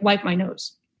wipe my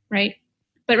nose, right?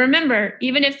 But remember,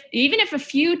 even if a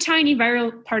few tiny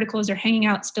viral particles are hanging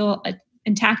out still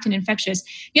intact and infectious,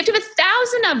 you have to have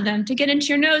 1,000 of them to get into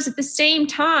your nose at the same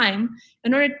time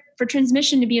in order for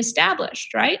transmission to be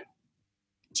established, right?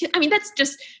 I mean, that's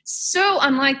just so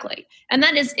unlikely. And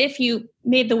that is if you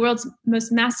made the world's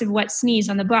most massive wet sneeze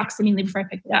on the box immediately before I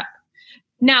picked it up.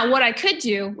 Now, what I could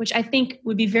do, which I think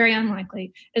would be very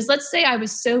unlikely, is let's say I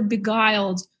was so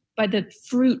beguiled by the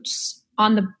fruits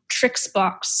on the Trix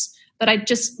box that I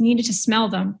just needed to smell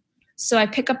them. So I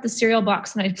pick up the cereal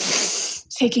box and I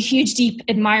take a huge, deep,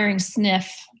 admiring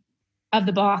sniff of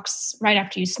the box right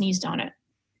after you sneezed on it.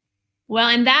 Well,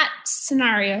 in that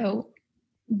scenario,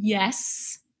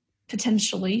 yes,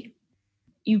 potentially,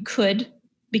 you could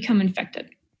become infected.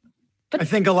 But I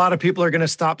think a lot of people are going to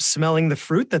stop smelling the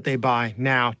fruit that they buy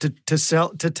now to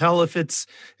tell if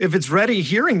it's ready.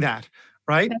 Hearing that,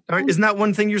 right? Isn't that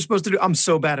one thing you're supposed to do? I'm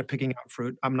so bad at picking out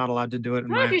fruit. I'm not allowed to do it. I don't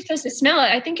know if you're supposed to smell it.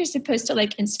 I think you're supposed to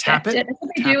like inspect it. That's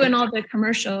what they do in all the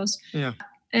commercials. Yeah.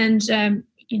 And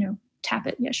tap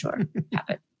it. Yeah, sure. Tap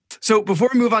it. So before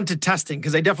we move on to testing,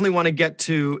 because I definitely want to get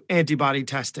to antibody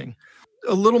testing,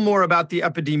 a little more about the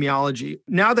epidemiology.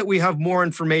 Now that we have more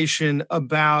information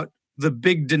about the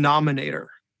big denominator,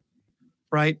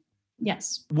 right?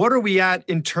 Yes. What are we at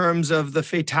in terms of the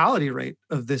fatality rate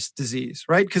of this disease,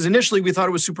 right? Because initially we thought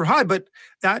it was super high, but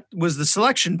that was the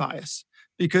selection bias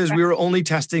because we were only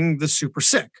testing the super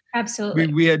sick.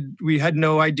 Absolutely. We had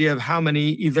no idea of how many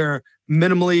either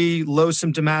minimally low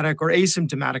symptomatic or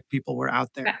asymptomatic people were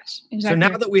out there. Correct. Exactly. So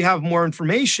now that we have more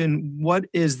information, what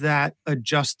is that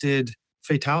adjusted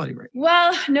fatality rate?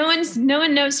 Well, no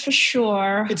one knows for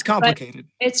sure. It's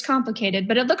complicated.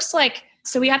 But it looks like,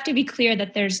 so we have to be clear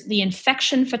that there's the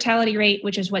infection fatality rate,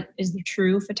 which is what is the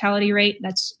true fatality rate.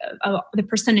 That's the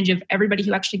percentage of everybody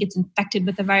who actually gets infected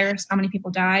with the virus, how many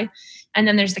people die. And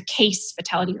then there's the case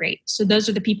fatality rate. So those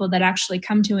are the people that actually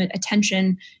come to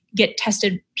attention, get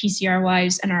tested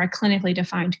PCR-wise, and are a clinically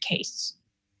defined case.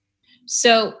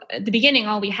 So at the beginning,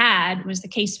 all we had was the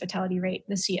case fatality rate,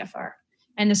 the CFR.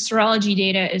 And the serology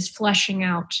data is fleshing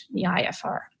out the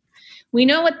IFR. We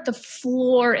know what the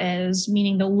floor is,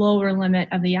 meaning the lower limit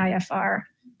of the IFR.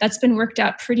 That's been worked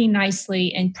out pretty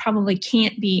nicely and probably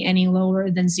can't be any lower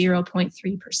than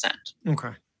 0.3%.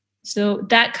 Okay. So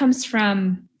that comes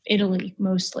from Italy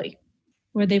mostly,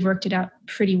 where they've worked it out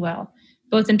pretty well,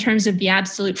 both in terms of the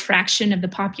absolute fraction of the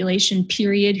population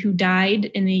period who died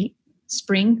in this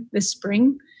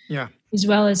spring, as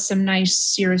well as some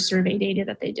nice serosurvey data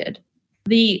that they did.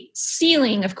 The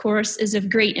ceiling, of course, is of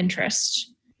great interest.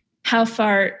 How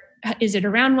far is it?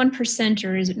 Around 1%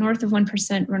 or is it north of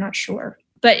 1%? We're not sure.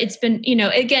 But it's been,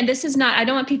 again, this is not, I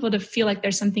don't want people to feel like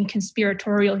there's something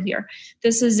conspiratorial here.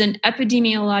 This is an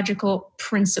epidemiological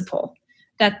principle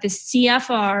that the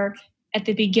CFR at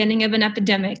the beginning of an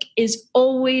epidemic is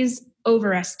always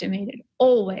overestimated,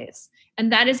 always.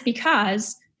 And that is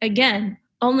because, again,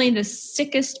 only the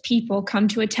sickest people come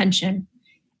to attention.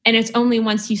 And it's only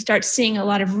once you start seeing a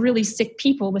lot of really sick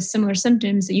people with similar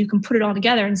symptoms that you can put it all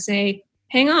together and say,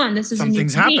 hang on, this is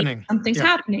something's happening. Something's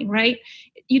happening, right?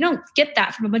 You don't get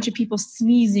that from a bunch of people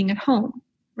sneezing at home,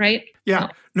 right? Yeah.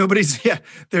 No.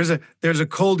 There's a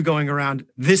cold going around.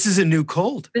 This is a new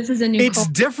cold. It's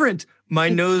different. My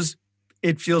nose,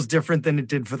 it feels different than it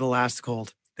did for the last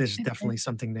cold. There's definitely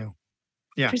something new.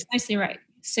 Yeah. Precisely right.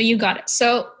 So you got it.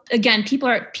 So again,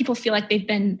 people feel like they've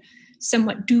been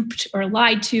somewhat duped or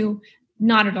lied to.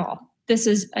 Not at all. This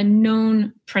is a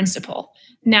known principle.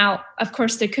 Now, of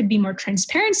course, there could be more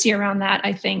transparency around that,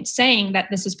 I think, saying that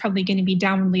this is probably going to be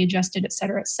downwardly adjusted, et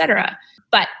cetera, et cetera.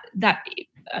 But that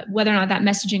whether or not that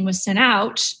messaging was sent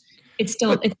out, it's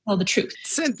still the truth.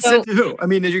 Sent to who? I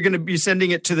mean, you're going to be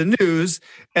sending it to the news,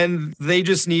 and they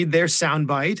just need their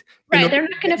soundbite. Right. They're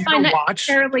not going to find that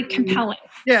terribly compelling.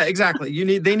 Yeah,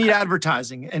 exactly. They need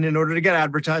advertising. And in order to get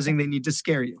advertising, they need to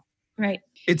scare you. Right.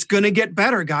 It's going to get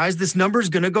better, guys. This number is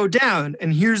going to go down.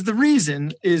 And here's the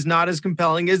reason is not as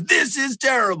compelling as this is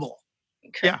terrible.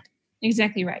 Correct. Yeah.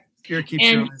 Exactly right.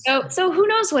 And so who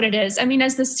knows what it is? I mean,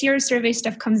 as the Sears survey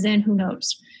stuff comes in, who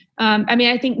knows?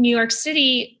 I think New York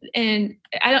City, and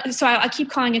I keep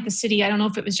calling it the city. I don't know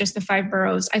if it was just the 5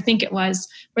 boroughs. I think it was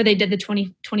where they did the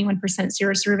 21%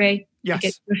 Sears survey. Yes.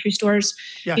 At grocery stores.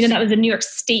 Yes. That was a New York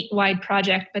either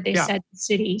project, but they said the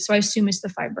city. So I assume it's the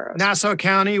 5 boroughs. Nassau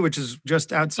County, which is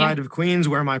just outside of Queens,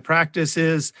 where my practice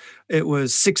is, it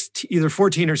was either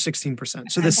 14 or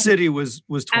 16%. So the city was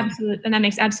 12. Absolutely, and that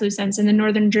makes absolute sense. In the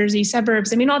northern Jersey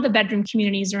suburbs, I mean, all the bedroom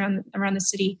communities around the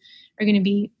city are going to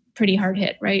be pretty hard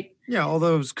hit, right? Yeah, all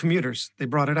those commuters, they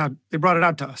brought it out. They brought it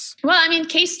out to us. Well, I mean,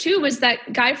 case 2 was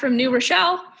that guy from New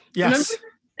Rochelle. Yes. Remember?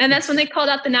 And that's when they called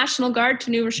out the National Guard to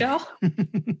New Rochelle.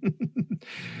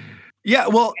 Yeah,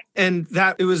 well, and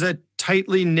that it was a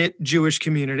tightly knit Jewish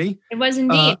community. It was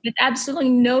indeed, with absolutely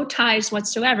no ties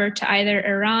whatsoever to either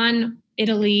Iran,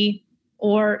 Italy,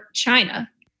 or China.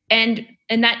 And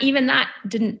that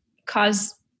didn't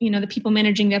cause, the people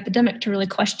managing the epidemic to really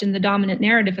question the dominant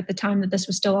narrative at the time that this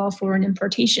was still all foreign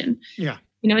importation. Yeah.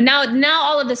 Now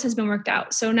all of this has been worked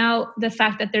out. So now the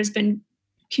fact that there's been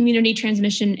community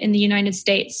transmission in the United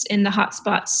States in the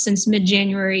hotspots since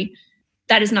mid-January,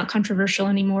 that is not controversial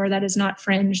anymore. That is not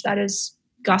fringe. That is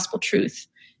gospel truth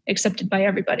accepted by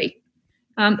everybody.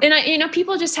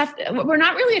 People just we're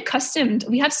not really accustomed.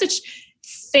 We have such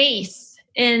faith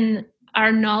in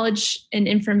our knowledge and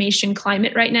information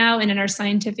climate right now and in our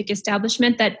scientific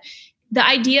establishment that the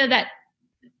idea that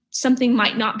something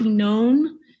might not be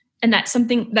known and that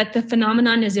the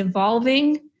phenomenon is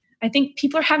evolving, I think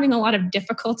people are having a lot of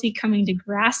difficulty coming to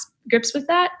grips with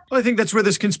that. Well, I think that's where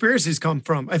this conspiracies come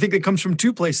from. I think it comes from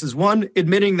 2 places. 1,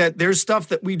 admitting that there's stuff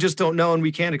that we just don't know and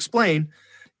we can't explain.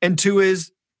 And 2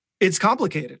 is it's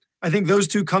complicated. I think those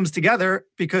 2 comes together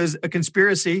because a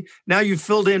conspiracy, now you've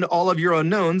filled in all of your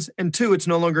unknowns, and 2, it's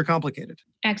no longer complicated.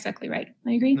 Exactly right.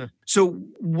 I agree. Yeah. So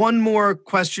one more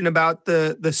question about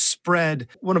the spread.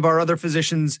 One of our other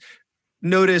physicians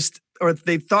noticed, or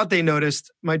they thought they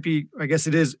noticed, might be, I guess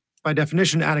it is, by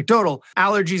definition, anecdotal,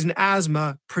 allergies and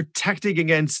asthma protecting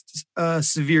against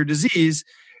severe disease.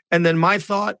 And then my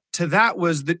thought to that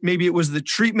was that maybe it was the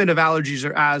treatment of allergies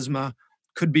or asthma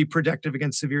could be protective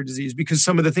against severe disease because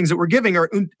some of the things that we're giving are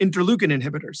interleukin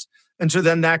inhibitors. And so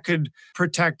then that could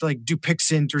protect like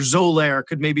Dupixent or Xolair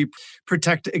could maybe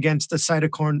protect against a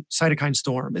cytokine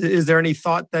storm. Is there any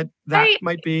thought that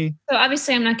might be? So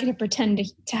obviously I'm not going to pretend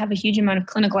to have a huge amount of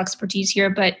clinical expertise here,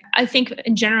 but I think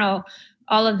in general,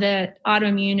 all of the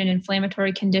autoimmune and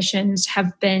inflammatory conditions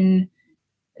have been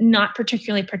not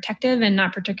particularly protective and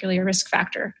not particularly a risk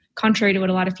factor, contrary to what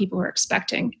a lot of people were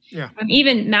expecting. Yeah.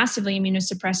 Even massively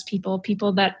immunosuppressed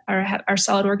people that are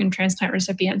solid organ transplant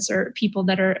recipients, or people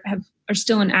that are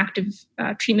still in active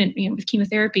treatment with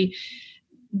chemotherapy,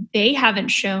 they haven't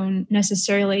shown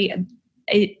necessarily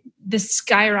the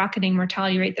skyrocketing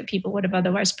mortality rate that people would have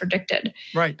otherwise predicted.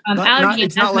 Right.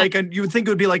 It's not like you would think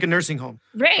it would be like a nursing home.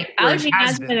 Right. Allergy and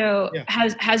asthma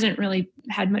hasn't really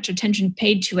had much attention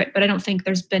paid to it, but I don't think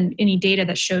there's been any data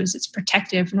that shows it's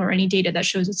protective, nor any data that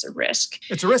shows it's a risk.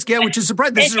 It's a risk, yeah, which is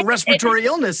surprising. This is a respiratory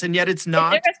illness, and yet it's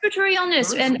not. It's a respiratory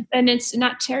illness, and it's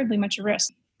not terribly much a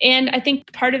risk. And I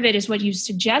think part of it is what you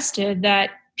suggested,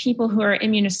 that people who are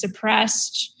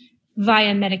immunosuppressed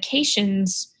via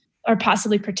medications are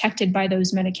possibly protected by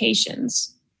those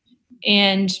medications.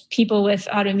 And people with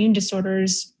autoimmune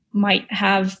disorders might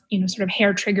have, sort of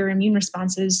hair trigger immune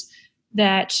responses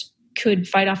that could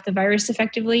fight off the virus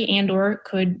effectively and or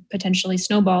could potentially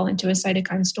snowball into a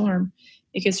cytokine storm.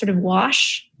 It could sort of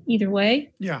wash either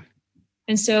way. Yeah.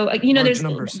 And so, there's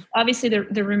obviously the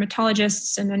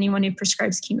rheumatologists and anyone who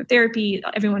prescribes chemotherapy,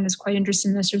 everyone is quite interested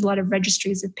in this. There's a lot of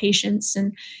registries of patients.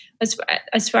 And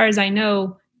as far as I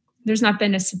know, there's not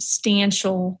been a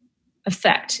substantial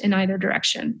effect in either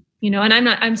direction, and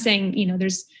I'm saying,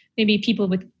 there's maybe people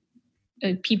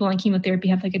on chemotherapy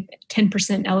have like a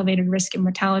 10% elevated risk of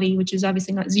mortality, which is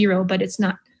obviously not 0, but it's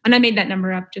not. And I made that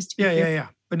number up just to Yeah.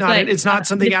 But it's not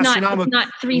something astronomical. It's not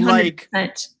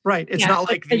 300%. Right. It's not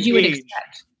like the you would age.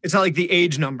 Expect. It's not like the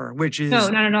age number, which is no,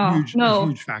 not at all. a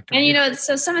huge factor. And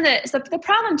so some of the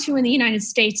problem too in the United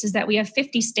States is that we have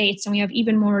 50 states and we have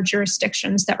even more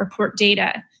jurisdictions that report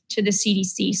data to the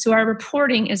CDC. So our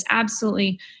reporting is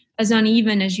absolutely as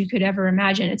uneven as you could ever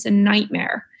imagine. It's a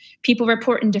nightmare. People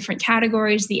report in different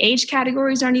categories. The age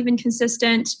categories aren't even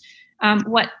consistent.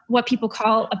 What people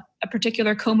call a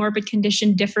particular comorbid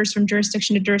condition differs from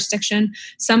jurisdiction to jurisdiction.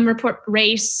 Some report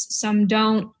race, some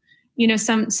don't.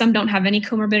 Some don't have any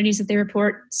comorbidities that they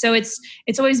report. So it's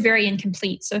always very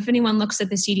incomplete. So if anyone looks at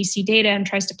the CDC data and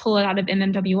tries to pull it out of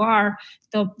MMWR,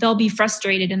 they'll be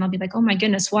frustrated and they'll be like, oh my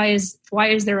goodness, why is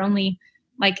there only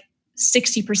like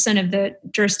 60% of the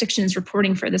jurisdictions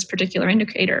reporting for this particular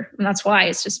indicator? And that's why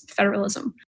it's just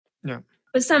federalism. Yeah.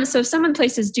 But some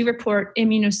places do report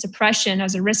immunosuppression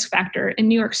as a risk factor, and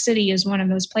New York City is one of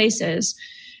those places.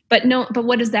 But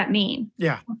what does that mean?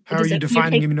 Yeah. How are you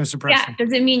defining immunosuppression? Yeah.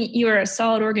 Does it mean you're a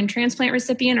solid organ transplant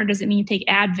recipient, or does it mean you take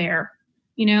Advair?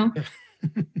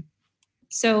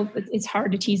 So it's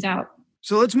hard to tease out.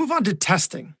 So let's move on to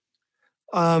testing.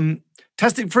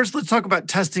 Testing. First, let's talk about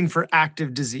testing for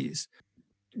active disease.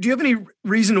 Do you have any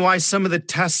reason why some of the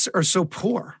tests are so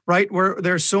poor, right? Where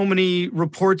there are so many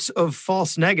reports of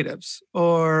false negatives?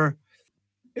 Or,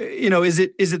 is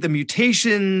it the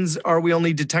mutations? Are we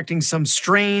only detecting some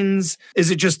strains?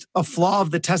 Is it just a flaw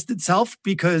of the test itself?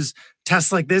 Because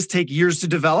tests like this take years to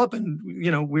develop, and,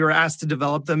 we were asked to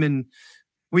develop them in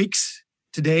weeks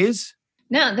to days.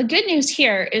 No, the good news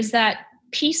here is that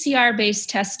PCR-based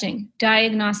testing,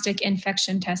 diagnostic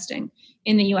infection testing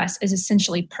in the US is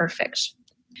essentially perfect.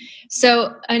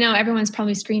 So I know everyone's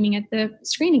probably screaming at the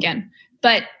screen again,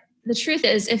 but the truth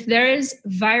is if there is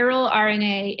viral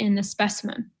RNA in the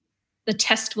specimen, the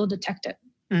test will detect it.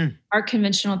 Our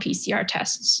conventional PCR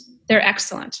tests, they're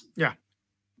excellent. Yeah.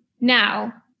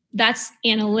 Now, that's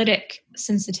analytic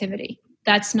sensitivity.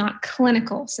 That's not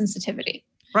clinical sensitivity.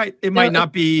 Right. It might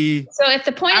not be. So if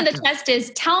the point active. of the test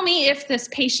is tell me if this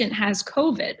patient has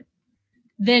COVID,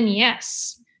 then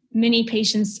yes, many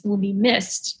patients will be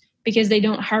missed because they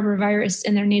don't harbor virus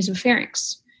in their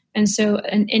nasopharynx. And so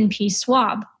an NP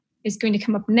swab is going to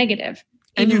come up negative.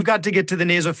 And you've got to get to the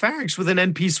nasopharynx with an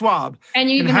NP swab.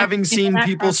 And having seen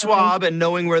people swab and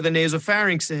knowing where the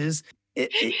nasopharynx is,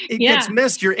 it gets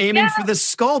missed. You're aiming for the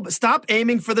skull. Stop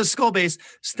aiming for the skull base.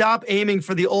 Stop aiming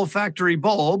for the olfactory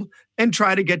bulb and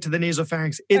try to get to the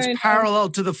nasopharynx. It's parallel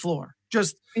to the floor.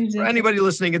 Just for anybody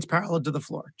listening, it's parallel to the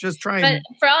floor. Just try and...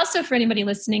 But for anybody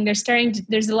listening,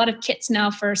 there's a lot of kits now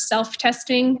for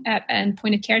self-testing and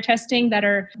point-of-care testing that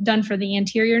are done for the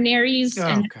anterior nares.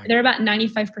 And they're about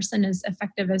 95% as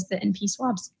effective as the NP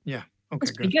swabs. Yeah. Okay,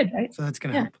 that's pretty good, right? So that's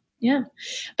going to help. Yeah.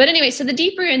 But anyway, so the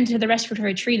deeper into the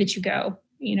respiratory tree that you go,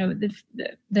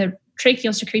 the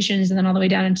tracheal secretions and then all the way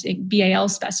down into BAL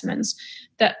specimens,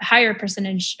 the higher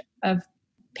percentage of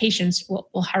patients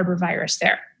will harbor virus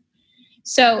there.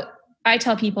 So I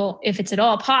tell people if it's at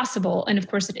all possible, and of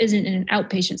course it isn't in an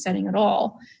outpatient setting at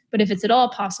all, but if it's at all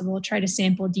possible, try to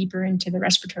sample deeper into the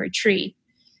respiratory tree.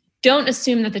 Don't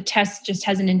assume that the test just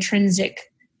has an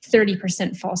intrinsic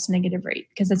 30% false negative rate,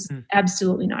 because that's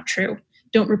absolutely not true.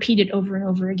 Don't repeat it over and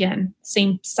over again.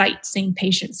 Same site, same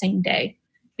patient, same day.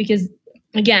 Because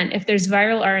again, if there's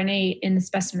viral RNA in the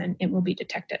specimen, it will be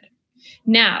detected.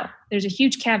 Now, there's a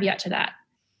huge caveat to that,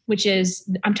 which is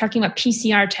I'm talking about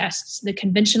PCR tests, the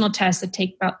conventional tests that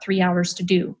take about 3 hours to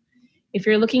do. If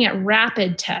you're looking at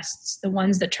rapid tests, the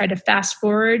ones that try to fast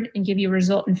forward and give you a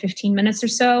result in 15 minutes or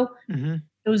so,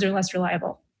 those are less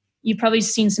reliable. You've probably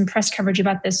seen some press coverage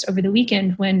about this over the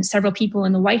weekend when several people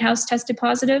in the White House tested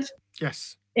positive.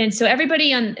 Yes. And so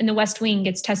everybody in the West Wing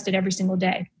gets tested every single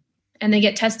day. And they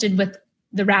get tested with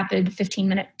the rapid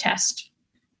 15-minute test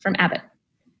from Abbott.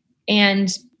 And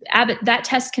Abbott, that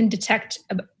test can detect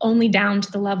only down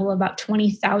to the level of about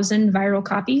 20,000 viral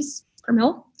copies per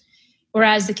mil,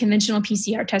 whereas the conventional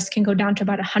PCR test can go down to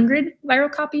about 100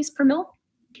 viral copies per mil.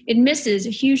 It misses a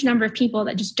huge number of people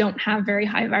that just don't have very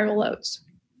high viral loads.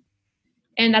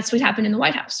 And that's what happened in the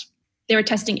White House. They were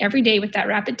testing every day with that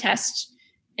rapid test,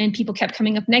 and people kept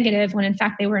coming up negative when in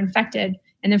fact they were infected.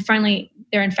 And then finally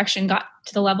their infection got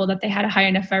to the level that they had a high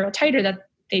enough viral titer that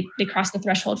they crossed the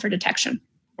threshold for detection.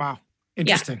 Wow.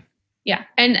 Interesting. Yeah.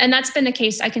 And that's been the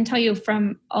case. I can tell you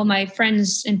from all my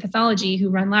friends in pathology who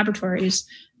run laboratories,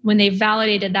 when they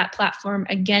validated that platform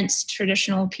against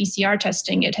traditional PCR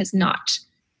testing, it has not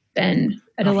been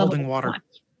at a level holding water.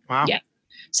 Wow. Yeah.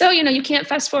 So, you can't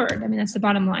fast forward. I mean, that's the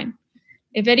bottom line.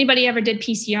 If anybody ever did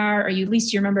PCR, or at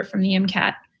least you remember it from the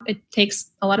MCAT, it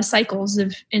takes a lot of cycles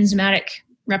of enzymatic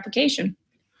replication.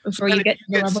 before you get to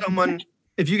the level.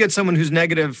 If you get someone who's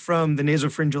negative from the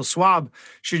nasopharyngeal swab,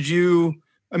 should you,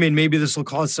 maybe this will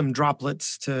cause some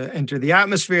droplets to enter the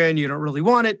atmosphere and you don't really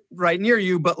want it right near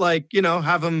you, but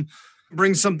have them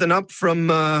bring something up from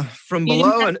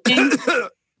below.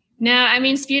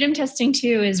 No, sputum testing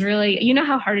too is really, you know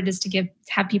how hard it is to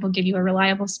have people give you a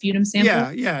reliable sputum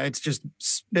sample? Yeah. It's just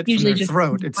spit from their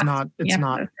throat. It's not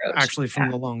actually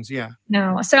from the lungs. Yeah.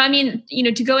 No. So,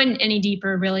 to go in any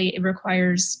deeper, really, it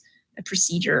requires a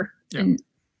procedure and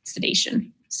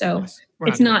sedation. So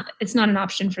it's not an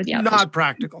option for the outpatient. Not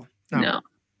practical. No.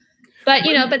 But,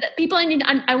 but people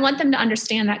I want them to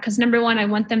understand that, because number one, I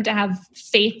want them to have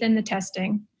faith in the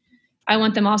testing. I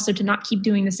want them also to not keep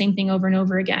doing the same thing over and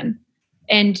over again.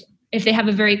 And if they have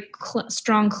a very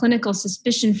strong clinical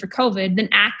suspicion for COVID, then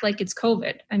act like it's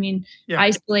COVID.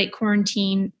 Isolate,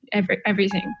 quarantine,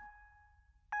 everything.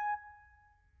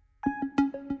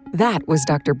 That was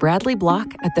Dr. Bradley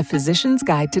Block at the Physician's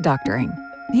Guide to Doctoring.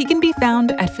 He can be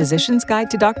found at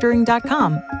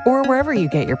physiciansguidetodoctoring.com or wherever you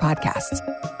get your podcasts.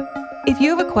 If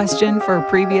you have a question for a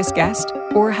previous guest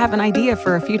or have an idea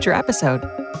for a future episode,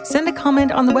 send a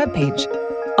comment on the webpage.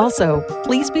 Also,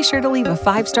 please be sure to leave a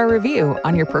 5-star review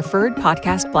on your preferred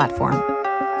podcast platform.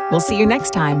 We'll see you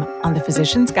next time on the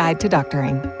Physician's Guide to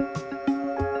Doctoring.